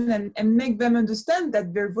take action and make them understand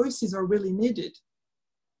that their voices are really needed.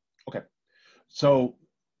 Okay. So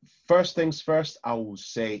first things first, I will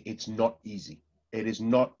say it's not easy. It is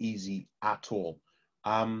not easy at all.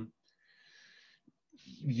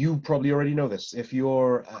 You probably already know this. If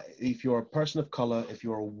you're a person of color, if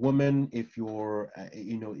you're a woman, if you're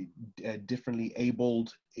differently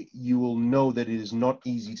abled, you will know that it is not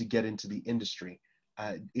easy to get into the industry.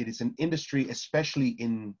 it is an industry, especially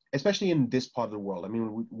in this part of the world. I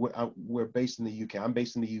mean, we're based in the UK. I'm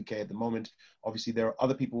based in the UK at the moment. Obviously, there are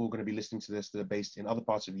other people who are going to be listening to this that are based in other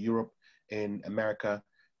parts of Europe, in America,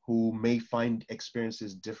 who may find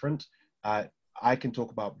experiences different. I can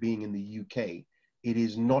talk about being in the UK. It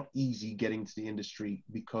is not easy getting to the industry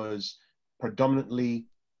because predominantly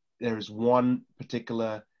there is one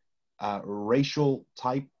particular racial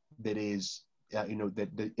type that is, that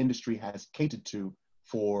the industry has catered to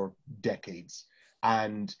for decades.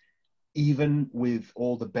 And even with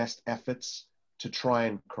all the best efforts to try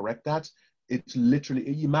and correct that, it's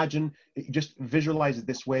literally, just visualize it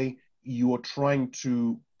this way. You are trying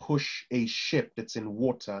to push a ship that's in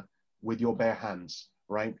water with your bare hands,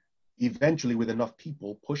 right? Eventually, with enough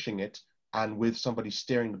people pushing it and with somebody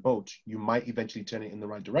steering the boat, you might eventually turn it in the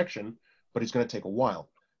right direction, but it's going to take a while.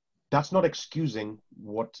 That's not excusing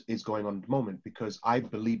what is going on at the moment, because I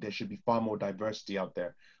believe there should be far more diversity out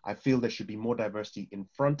there. I feel there should be more diversity in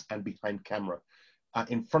front and behind camera.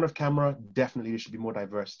 In front of camera, definitely there should be more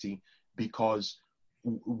diversity, because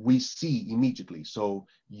we see immediately. So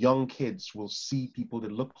young kids will see people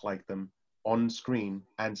that look like them on screen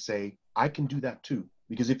and say, I can do that too.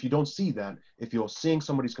 Because if you don't see that, if you're seeing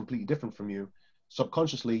somebody who's completely different from you,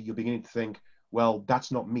 subconsciously you're beginning to think, well,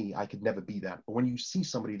 that's not me. I could never be that. But when you see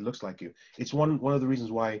somebody who looks like you, it's one of the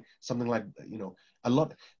reasons why something like,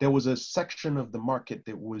 there was a section of the market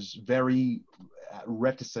that was very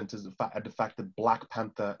reticent at the fact that Black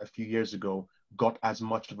Panther a few years ago got as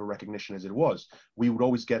much of a recognition as it was. We would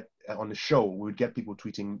always get on the show, we would get people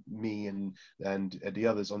tweeting me and the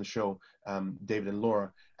others on the show, David and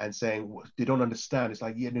Laura, and saying they don't understand. It's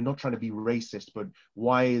like, yeah, they're not trying to be racist, but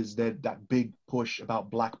why is there that big push about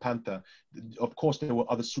Black Panther? Of course, there were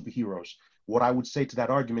other superheroes. What I would say to that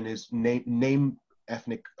argument is name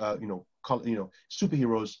ethnic,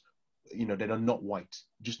 superheroes, that are not white.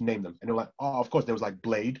 Just name them. And they're like, oh, of course, there was like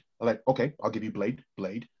Blade. I'm like, okay, I'll give you Blade.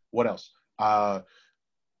 What else?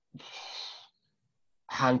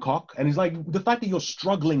 Hancock. And it's like, the fact that you're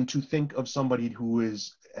struggling to think of somebody who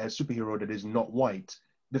is a superhero that is not white,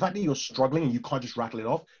 the fact that you're struggling and you can't just rattle it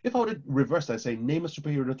off. If I were to reverse that and say, name a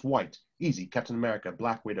superhero that's white, easy. Captain America,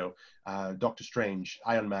 Black Widow, Doctor Strange,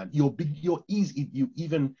 Iron Man. You're easy. You,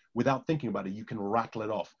 even without thinking about it, you can rattle it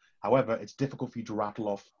off. However, it's difficult for you to rattle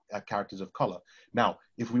off characters of color. Now,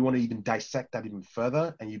 if we want to even dissect that even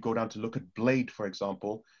further, and you go down to look at Blade, for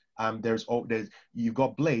example, you've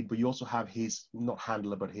got Blade, but you also have his, not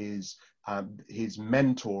handler, but his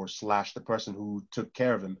mentor / the person who took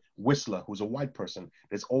care of him, Whistler, who's a white person.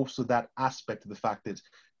 There's also that aspect of the fact that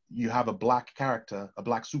you have a black character, a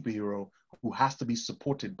black superhero, who has to be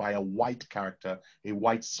supported by a white character, a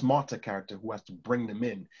white smarter character who has to bring them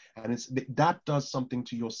in. And that does something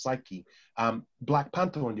to your psyche. Black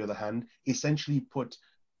Panther, on the other hand, essentially put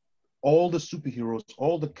all the superheroes,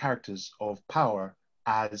 all the characters of power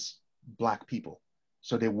as black people.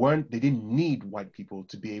 So they didn't need white people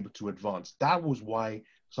to be able to advance. That was why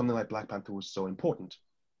something like Black Panther was so important.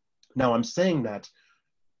 Now, I'm saying that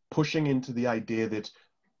pushing into the idea that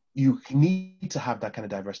you need to have that kind of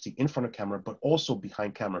diversity in front of camera, but also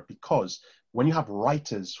behind camera, because when you have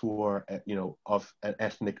writers who are, of an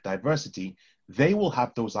ethnic diversity, they will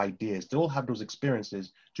have those ideas, they will have those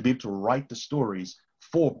experiences to be able to write the stories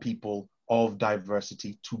for people of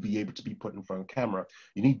diversity to be able to be put in front of camera.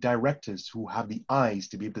 You need directors who have the eyes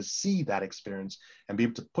to be able to see that experience and be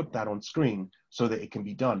able to put that on screen so that it can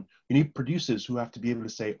be done. You need producers who have to be able to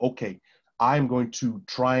say, okay, I'm going to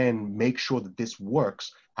try and make sure that this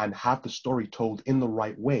works and have the story told in the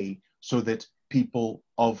right way so that people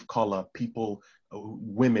of color, people,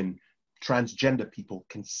 women, transgender people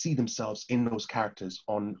can see themselves in those characters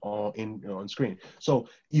on screen. So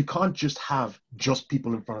you can't just have just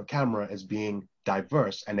people in front of camera as being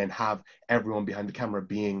diverse and then have everyone behind the camera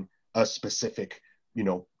being a specific,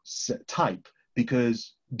 type,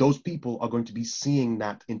 because those people are going to be seeing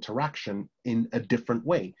that interaction in a different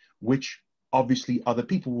way, which obviously other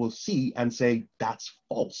people will see and say that's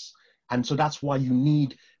false. And so that's why you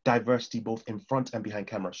need diversity both in front and behind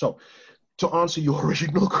camera. So to answer your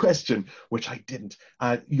original question, which I didn't,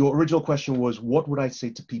 your original question was, what would I say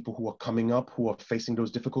to people who are coming up, who are facing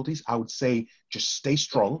those difficulties? I would say, just stay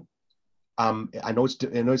strong. I know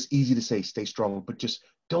it's easy to say stay strong, but just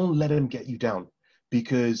don't let them get you down,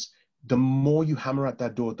 because the more you hammer at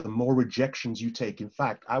that door, the more rejections you take. In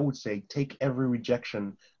fact, I would say take every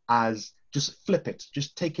rejection as, just flip it.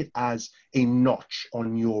 Just take it as a notch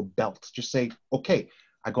on your belt. Just say, okay,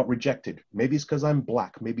 I got rejected. Maybe it's because I'm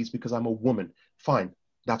black. Maybe it's because I'm a woman. Fine.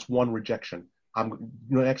 That's one rejection.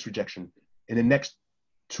 Next rejection. In the next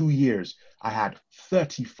 2 years, I had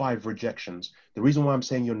 35 rejections. The reason why I'm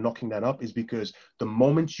saying you're knocking that up is because the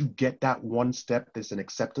moment you get that one step, there's an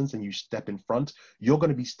acceptance, and you step in front, you're going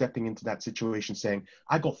to be stepping into that situation saying,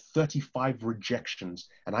 I got 35 rejections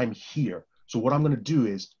and I'm here. So what I'm going to do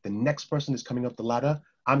is the next person is coming up the ladder,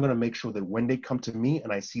 I'm going to make sure that when they come to me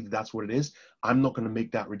and I see that that's what it is, I'm not going to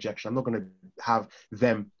make that rejection. I'm not going to have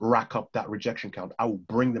them rack up that rejection count. I will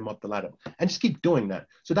bring them up the ladder and just keep doing that.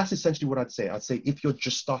 So that's essentially what I'd say. I'd say if you're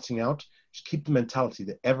just starting out, just keep the mentality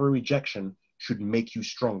that every rejection should make you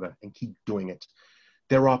stronger, and keep doing it.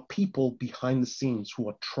 There are people behind the scenes who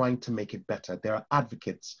are trying to make it better. There are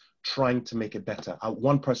advocates trying to make it better.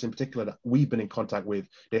 One person in particular that we've been in contact with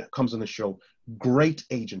that comes on the show, great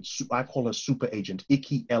agent. I call her super agent,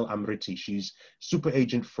 Iki El Amriti. She's super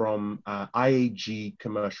agent from IAG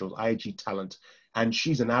commercials, IAG talent. And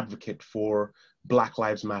she's an advocate for Black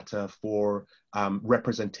Lives Matter, for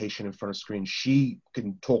representation in front of screen. She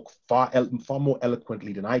can talk far more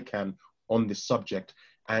eloquently than I can on this subject.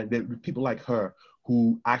 And there are people like her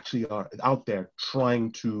who actually are out there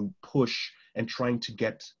trying to push and trying to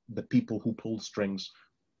get the people who pull strings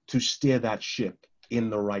to steer that ship in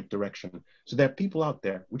the right direction. So there are people out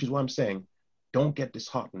there, which is why I'm saying, don't get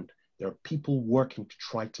disheartened. There are people working to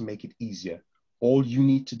try to make it easier. All you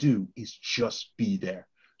need to do is just be there,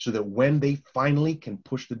 so that when they finally can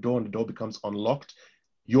push the door and the door becomes unlocked,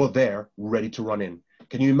 you're there ready to run in.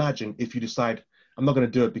 Can you imagine if you decide, I'm not going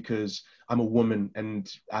to do it because I'm a woman,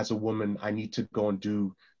 and as a woman, I need to go and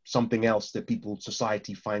do something else that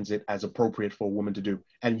society finds it as appropriate for a woman to do,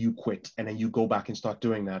 and you quit, and then you go back and start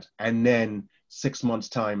doing that. And then 6 months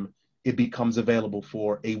time, it becomes available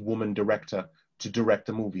for a woman director to direct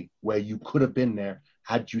a movie where you could have been there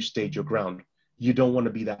had you stayed your ground. You don't want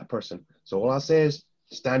to be that person. So all I'll say is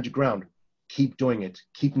stand your ground, keep doing it,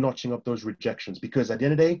 keep notching up those rejections, because at the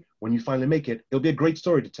end of the day, when you finally make it, it'll be a great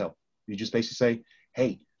story to tell. You just basically say,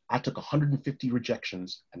 hey, I took 150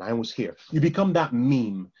 rejections and I was here. You become that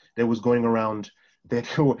meme that was going around that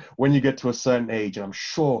when you get to a certain age, and I'm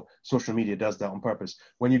sure social media does that on purpose,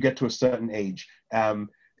 when you get to a certain age,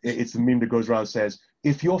 it's the meme that goes around and says,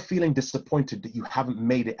 if you're feeling disappointed that you haven't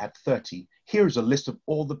made it at 30, here's a list of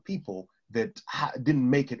all the people that didn't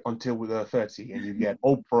make it until we were 30, and you get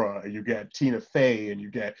Oprah, and you get Tina Fey, and you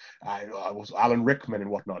get Alan Rickman and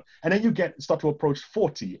whatnot. And then you start to approach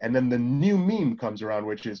 40, and then the new meme comes around,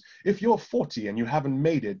 which is, if you're 40 and you haven't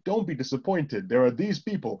made it, don't be disappointed. There are these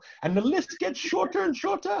people. And the list gets shorter and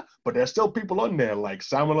shorter, but there's still people on there like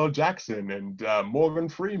Samuel L. Jackson and Morgan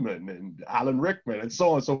Freeman and Alan Rickman and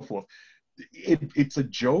so on and so forth. It's a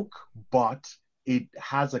joke, but it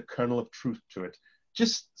has a kernel of truth to it.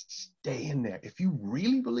 Just stay in there. If you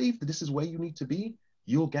really believe that this is where you need to be,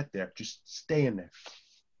 you'll get there. Just stay in there.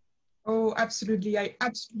 Oh, absolutely. I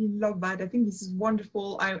absolutely love that. I think this is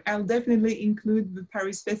wonderful. I'll definitely include the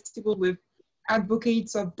Paris Festival with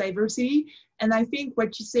advocates of diversity. And I think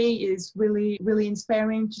what you say is really, really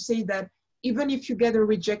inspiring, to say that even if you get a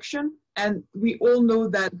rejection, and we all know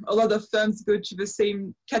that a lot of firms go to the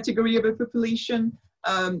same category of a population,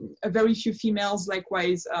 a very few females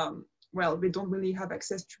likewise, well, they don't really have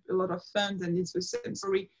access to a lot of funds, and it's the same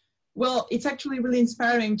story. Well, it's actually really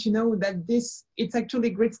inspiring to know that it's actually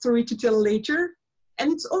a great story to tell later.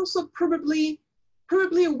 And it's also probably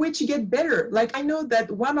a way to get better. Like, I know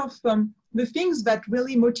that one of the things that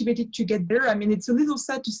really motivated to get better, I mean, it's a little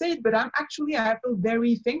sad to say it, but I feel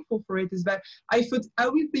very thankful for it, is that I thought I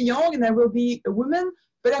will be young and I will be a woman,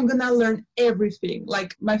 but I'm gonna learn everything.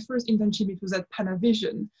 Like my first internship, it was at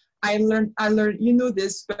Panavision. I learned, you know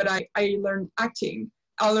this, but I learned acting,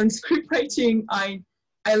 I learned script writing, I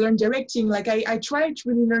learned directing. Like I tried to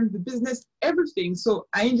really learn the business, everything. So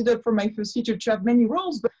I ended up for my first feature to have many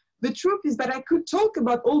roles, but the truth is that I could talk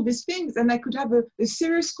about all these things, and I could have a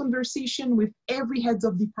serious conversation with every head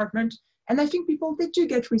of department. And I think people, they do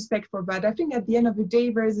get respect for that. I think at the end of the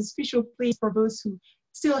day, there is a special place for those who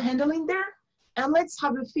still handling there. And let's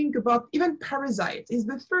have a think about even Parasite is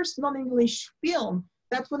the first non-English film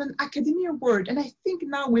that won an Academy Award. And I think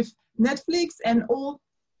now with Netflix and all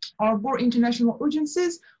our more international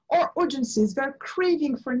audiences, our audiences, they're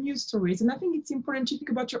craving for news stories. And I think it's important to think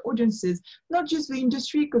about your audiences, not just the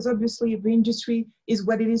industry, because obviously the industry is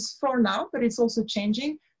what it is for now, but it's also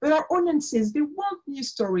changing. But our audiences, they want news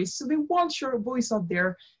stories. So they want your voice out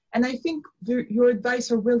there. And I think your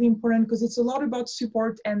advice are really important, because it's a lot about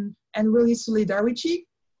support and really solidarity.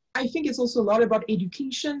 I think it's also a lot about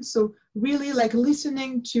education. So really like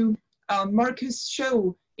listening to Marcus'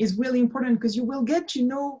 show is really important, because you will get to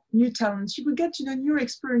know new talents, you will get to know new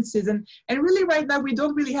experiences. And really right now, we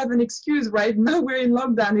don't really have an excuse. Right now we're in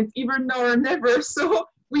lockdown. It's either now or never. So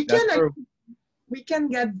we can we can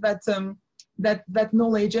get that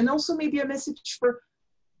knowledge. And also maybe a message for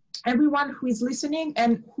everyone who is listening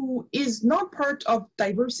and who is not part of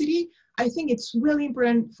diversity. I think it's really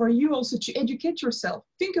important for you also to educate yourself.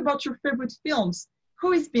 Think about your favorite films.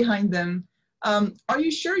 Who is behind them? Are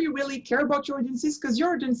you sure you really care about your audiences? Because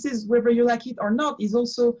your audiences, whether you like it or not, is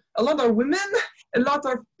also a lot of women, a lot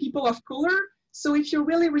of people of color. So if you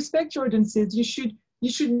really respect your audiences,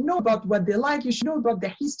 you should know about what they like. You should know about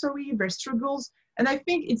their history, their struggles. And I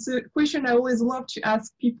think it's a question I always love to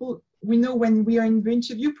ask people. We know when we are in the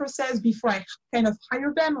interview process, before I kind of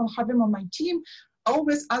hire them or have them on my team, I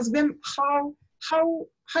always ask them how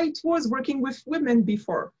it was working with women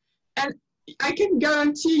before. And I can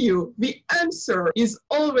guarantee you the answer is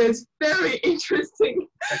always very interesting.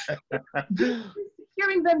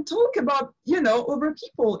 Hearing them talk about, other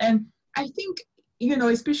people. And I think,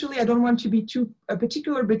 especially, I don't want to be too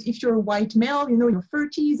particular, but if you're a white male, in your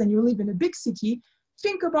 30s and you live in a big city,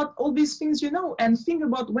 think about all these things, and think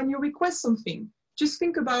about when you request something. Just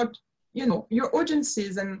think about, your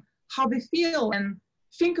audiences and how they feel, and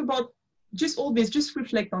think about just all this, just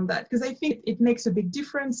reflect on that. Because I think it makes a big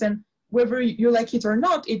difference. And whether you like it or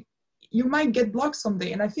not, you might get blocked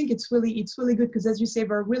someday. And I think it's really good because, as you say,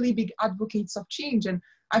 we're really big advocates of change. And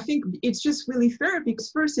I think it's just really fair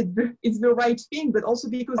because first it's the right thing, but also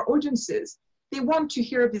because our audiences, they want to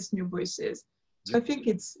hear these new voices. So I think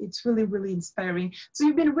it's really, really inspiring. So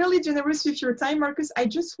you've been really generous with your time, Marcus. I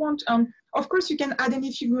just want, of course, you can add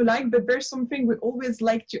anything you like, but there's something we always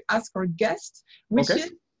like to ask our guests, which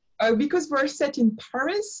is, because we're set in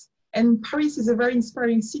Paris, and Paris is a very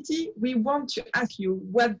inspiring city, we want to ask you,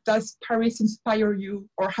 what does Paris inspire you,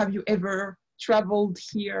 or have you ever traveled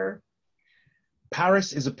here?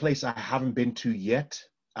 Paris is a place I haven't been to yet.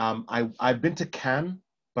 I've been to Cannes,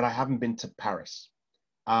 but I haven't been to Paris.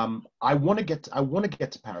 I want to get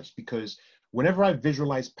to Paris because whenever I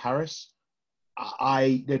visualize Paris,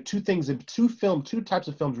 there are two types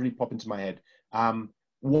of films really pop into my head.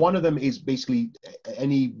 One of them is basically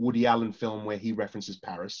any Woody Allen film where he references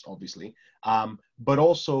Paris, obviously. But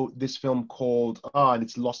also this film called, and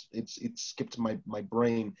it's skipped my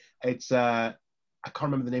brain. It's, I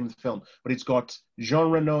can't remember the name of the film, but it's got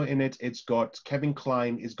Jean Reno in it. It's got Kevin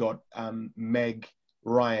Kline. It's got Meg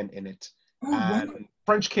Ryan in it. And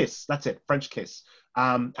French Kiss, that's it, French Kiss.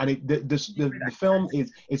 And the film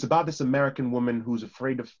it's about this American woman who's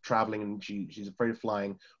afraid of traveling, and she's afraid of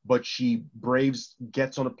flying, but she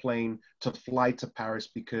gets on a plane to fly to Paris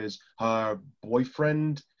because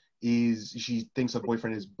she thinks her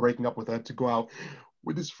boyfriend is breaking up with her to go out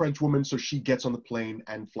with this French woman. So she gets on the plane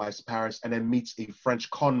and flies to Paris, and then meets a French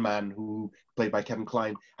con man who played by Kevin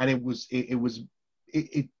Kline. And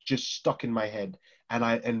it just stuck in my head.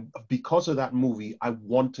 And because of that movie, I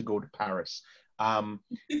want to go to Paris.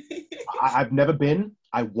 I've never been.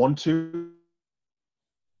 I want to.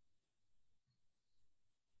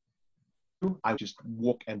 I just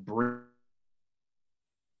walk and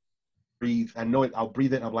breathe and know it. I'll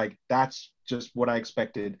breathe it. I'm like, that's just what I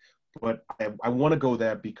expected. But I want to go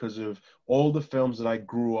there because of all the films that I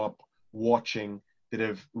grew up watching that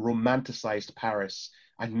have romanticized Paris.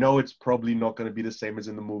 I know it's probably not going to be the same as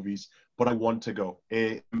in the movies, but I want to go.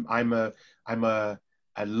 I'm a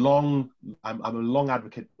long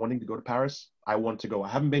advocate wanting to go to Paris. I want to go. I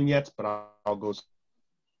haven't been yet, but I'll go.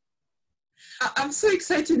 I'm so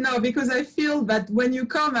excited now because I feel that when you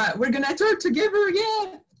come, we're gonna tour together.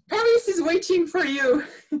 Yeah, Paris is waiting for you.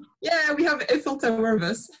 Yeah, we have Eiffel Tower with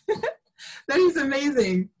us. That is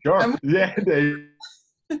amazing. Sure. Yeah.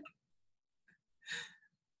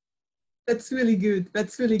 That's really good.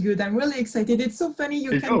 That's really good. I'm really excited. It's so funny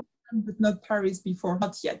you can, but not Paris before.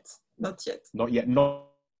 Not yet. Not yet. Not yet. Not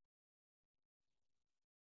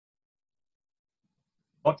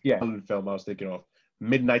yet. Film I was thinking of.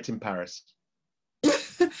 Midnight in Paris.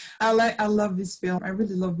 I love this film. I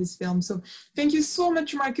really love this film. So thank you so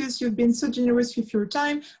much, Marcus. You've been so generous with your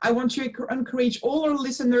time. I want to encourage all our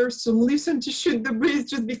listeners to listen to Shoot the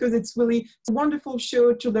Breeze just because it's really a wonderful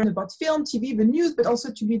show to learn about film, TV, the news, but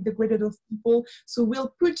also to meet the greatest of people. So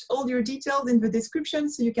we'll put all your details in the description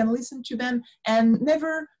so you can listen to them, and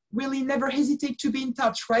never hesitate to be in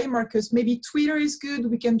touch, right, Marcus? Maybe Twitter is good.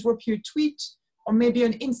 We can drop you a tweet, or maybe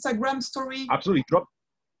an Instagram story. Absolutely.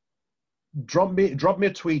 Drop me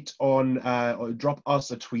a tweet on, or drop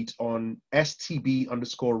us a tweet on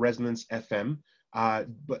STB_Resonance FM.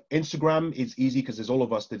 But Instagram is easy because there's all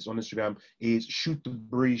of us that's on Instagram, is Shoot the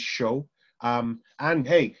Breeze Show. And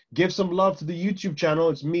hey, give some love to the YouTube channel.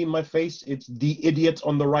 It's me and my face. It's the idiot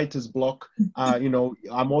on the writer's block. I'm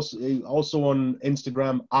also on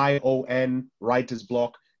Instagram, ION writer's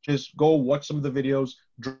block. Just go watch some of the videos.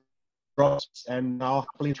 Drop drops, and I'll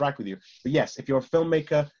happily interact with you. But yes, if you're a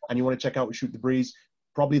filmmaker and you want to check out Shoot the Breeze,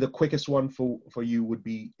 probably the quickest one for you would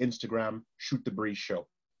be Instagram, Shoot the Breeze Show.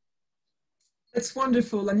 That's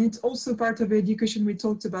wonderful. And it's also part of the education we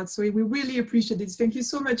talked about. So we really appreciate it. Thank you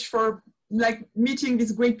so much for meeting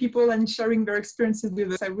these great people and sharing their experiences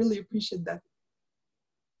with us. I really appreciate that.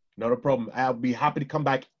 Not a problem. I'll be happy to come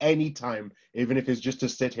back anytime, even if it's just to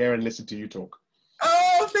sit here and listen to you talk.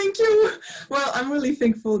 Oh, thank you. Well, I'm really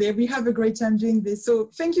thankful. Yeah, we have a great time doing this.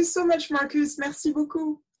 So thank you so much, Marcus. Merci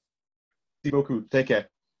beaucoup. Merci beaucoup. Take care.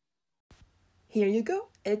 Here you go.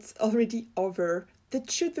 It's already over. The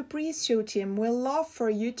Shoot the Breeze show team will love for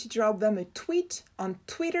you to drop them a tweet on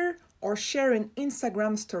Twitter or share an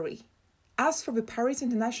Instagram story. As for the Paris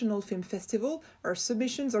International Film Festival, our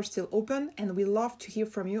submissions are still open and we love to hear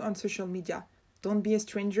from you on social media. Don't be a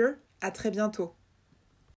stranger. À très bientôt.